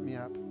or wrap me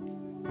up.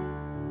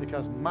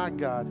 Because my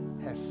God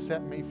has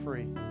set me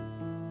free.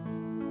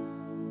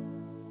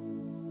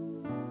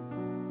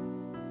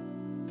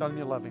 Tell him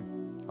you love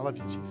him. I love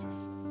you,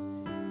 Jesus.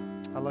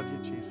 I love you,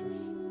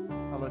 Jesus.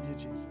 I love you,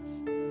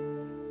 Jesus.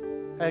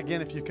 Hey,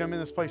 again, if you've come in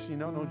this place and you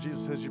don't know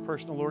Jesus as your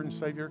personal Lord and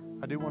Savior,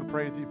 I do want to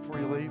pray with you before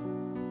you leave.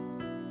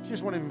 If you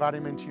just want to invite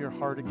him into your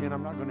heart again,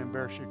 I'm not going to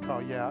embarrass you,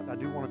 call you out. I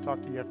do want to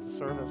talk to you after the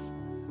service.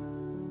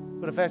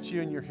 But if that's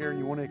you and you're here and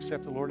you want to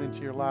accept the Lord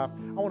into your life,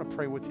 I want to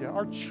pray with you.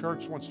 Our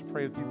church wants to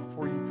pray with you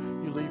before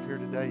you leave here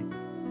today.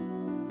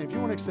 And if you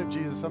want to accept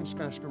Jesus, I'm just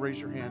going to ask you to raise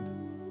your hand.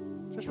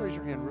 Just raise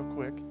your hand real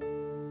quick.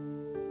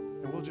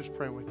 And we'll just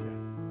pray with you.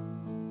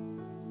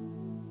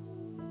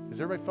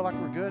 Does everybody feel like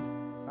we're good?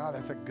 Oh,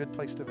 that's a good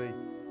place to be.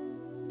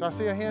 Do I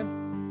see a hand?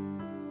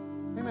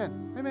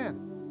 Amen. Amen.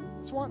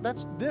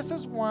 This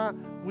is why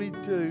we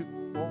do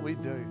what we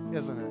do,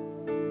 isn't it?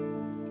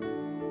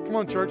 Come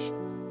on, church.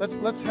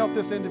 Let's help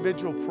this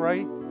individual pray.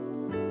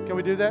 Can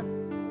we do that?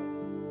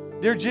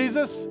 Dear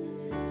Jesus,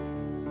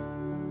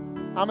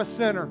 I'm a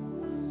sinner,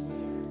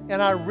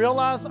 and I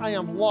realize I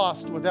am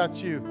lost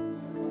without you.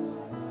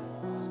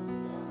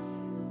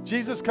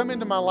 Jesus, come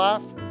into my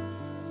life.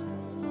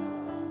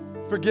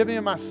 Forgive me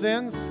of my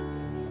sins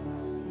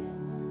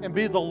and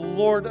be the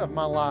Lord of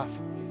my life.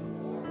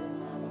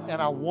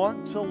 And I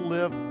want to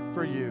live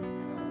for you.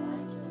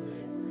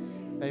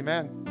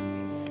 Amen.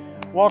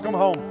 Welcome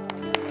home.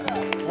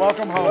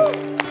 Welcome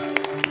home.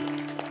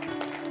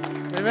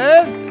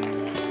 Amen.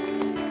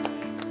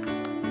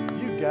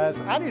 You guys,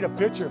 I need a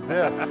picture of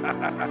this.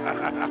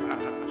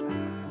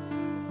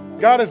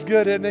 God is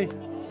good, isn't he?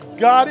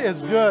 God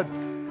is good.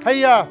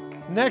 Hey,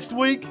 next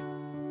week,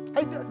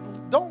 hey,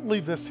 don't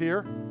leave this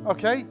here.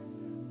 Okay?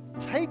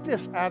 Take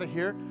this out of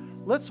here.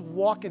 Let's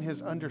walk in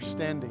his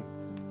understanding.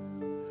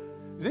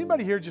 Does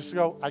anybody here just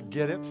go, I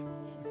get it.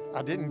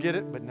 I didn't get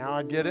it, but now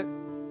I get it?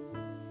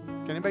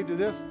 Can anybody do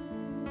this?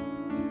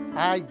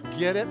 I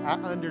get it. I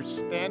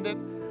understand it.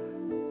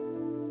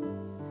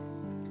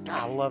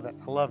 God, I love it.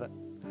 I love it.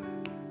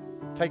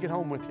 Take it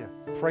home with you.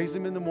 Praise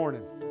him in the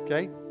morning.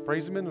 Okay?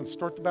 Praise him and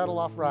start the battle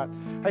off right.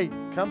 Hey,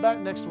 come back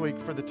next week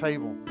for the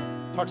table.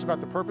 Talks about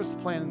the purpose, the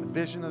plan, and the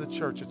vision of the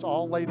church. It's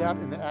all laid out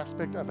in the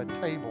aspect of a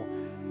table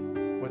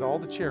with all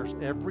the chairs.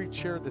 Every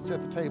chair that's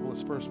at the table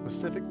is for a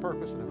specific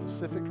purpose and a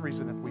specific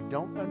reason. If we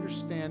don't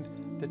understand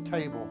the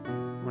table,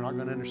 we're not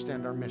going to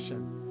understand our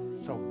mission.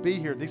 So be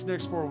here. These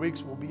next 4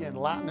 weeks will be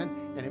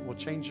enlightening, and it will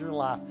change your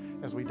life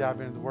as we dive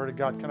into the Word of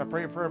God. Can I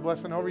pray a prayer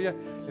blessing over you?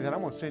 And then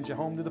I'm going to send you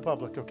home to the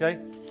public, okay?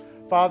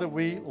 Father,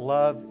 we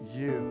love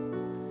you.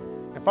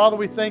 And Father,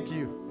 we thank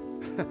you.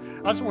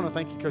 I just want to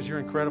thank you because you're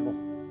incredible.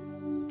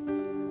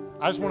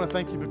 I just want to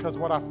thank you because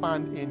what I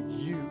find in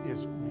you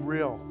is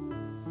real.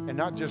 And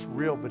not just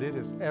real, but it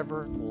is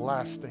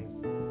everlasting.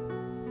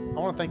 I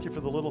want to thank you for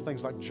the little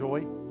things like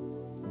joy,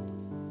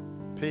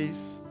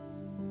 peace,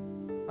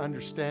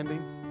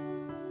 understanding.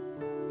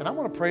 And I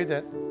want to pray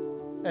that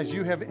as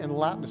you have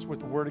enlightened us with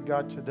the Word of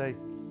God today,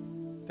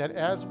 that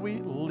as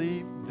we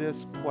leave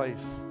this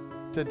place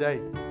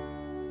today,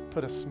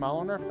 put a smile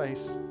on our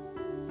face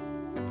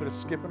and put a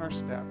skip in our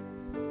step.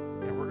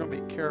 And we're going to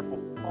be careful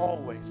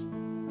always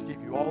to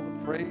give you all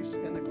the praise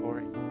and the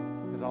glory.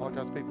 As all of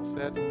God's people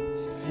said,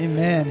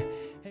 amen.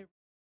 Hey.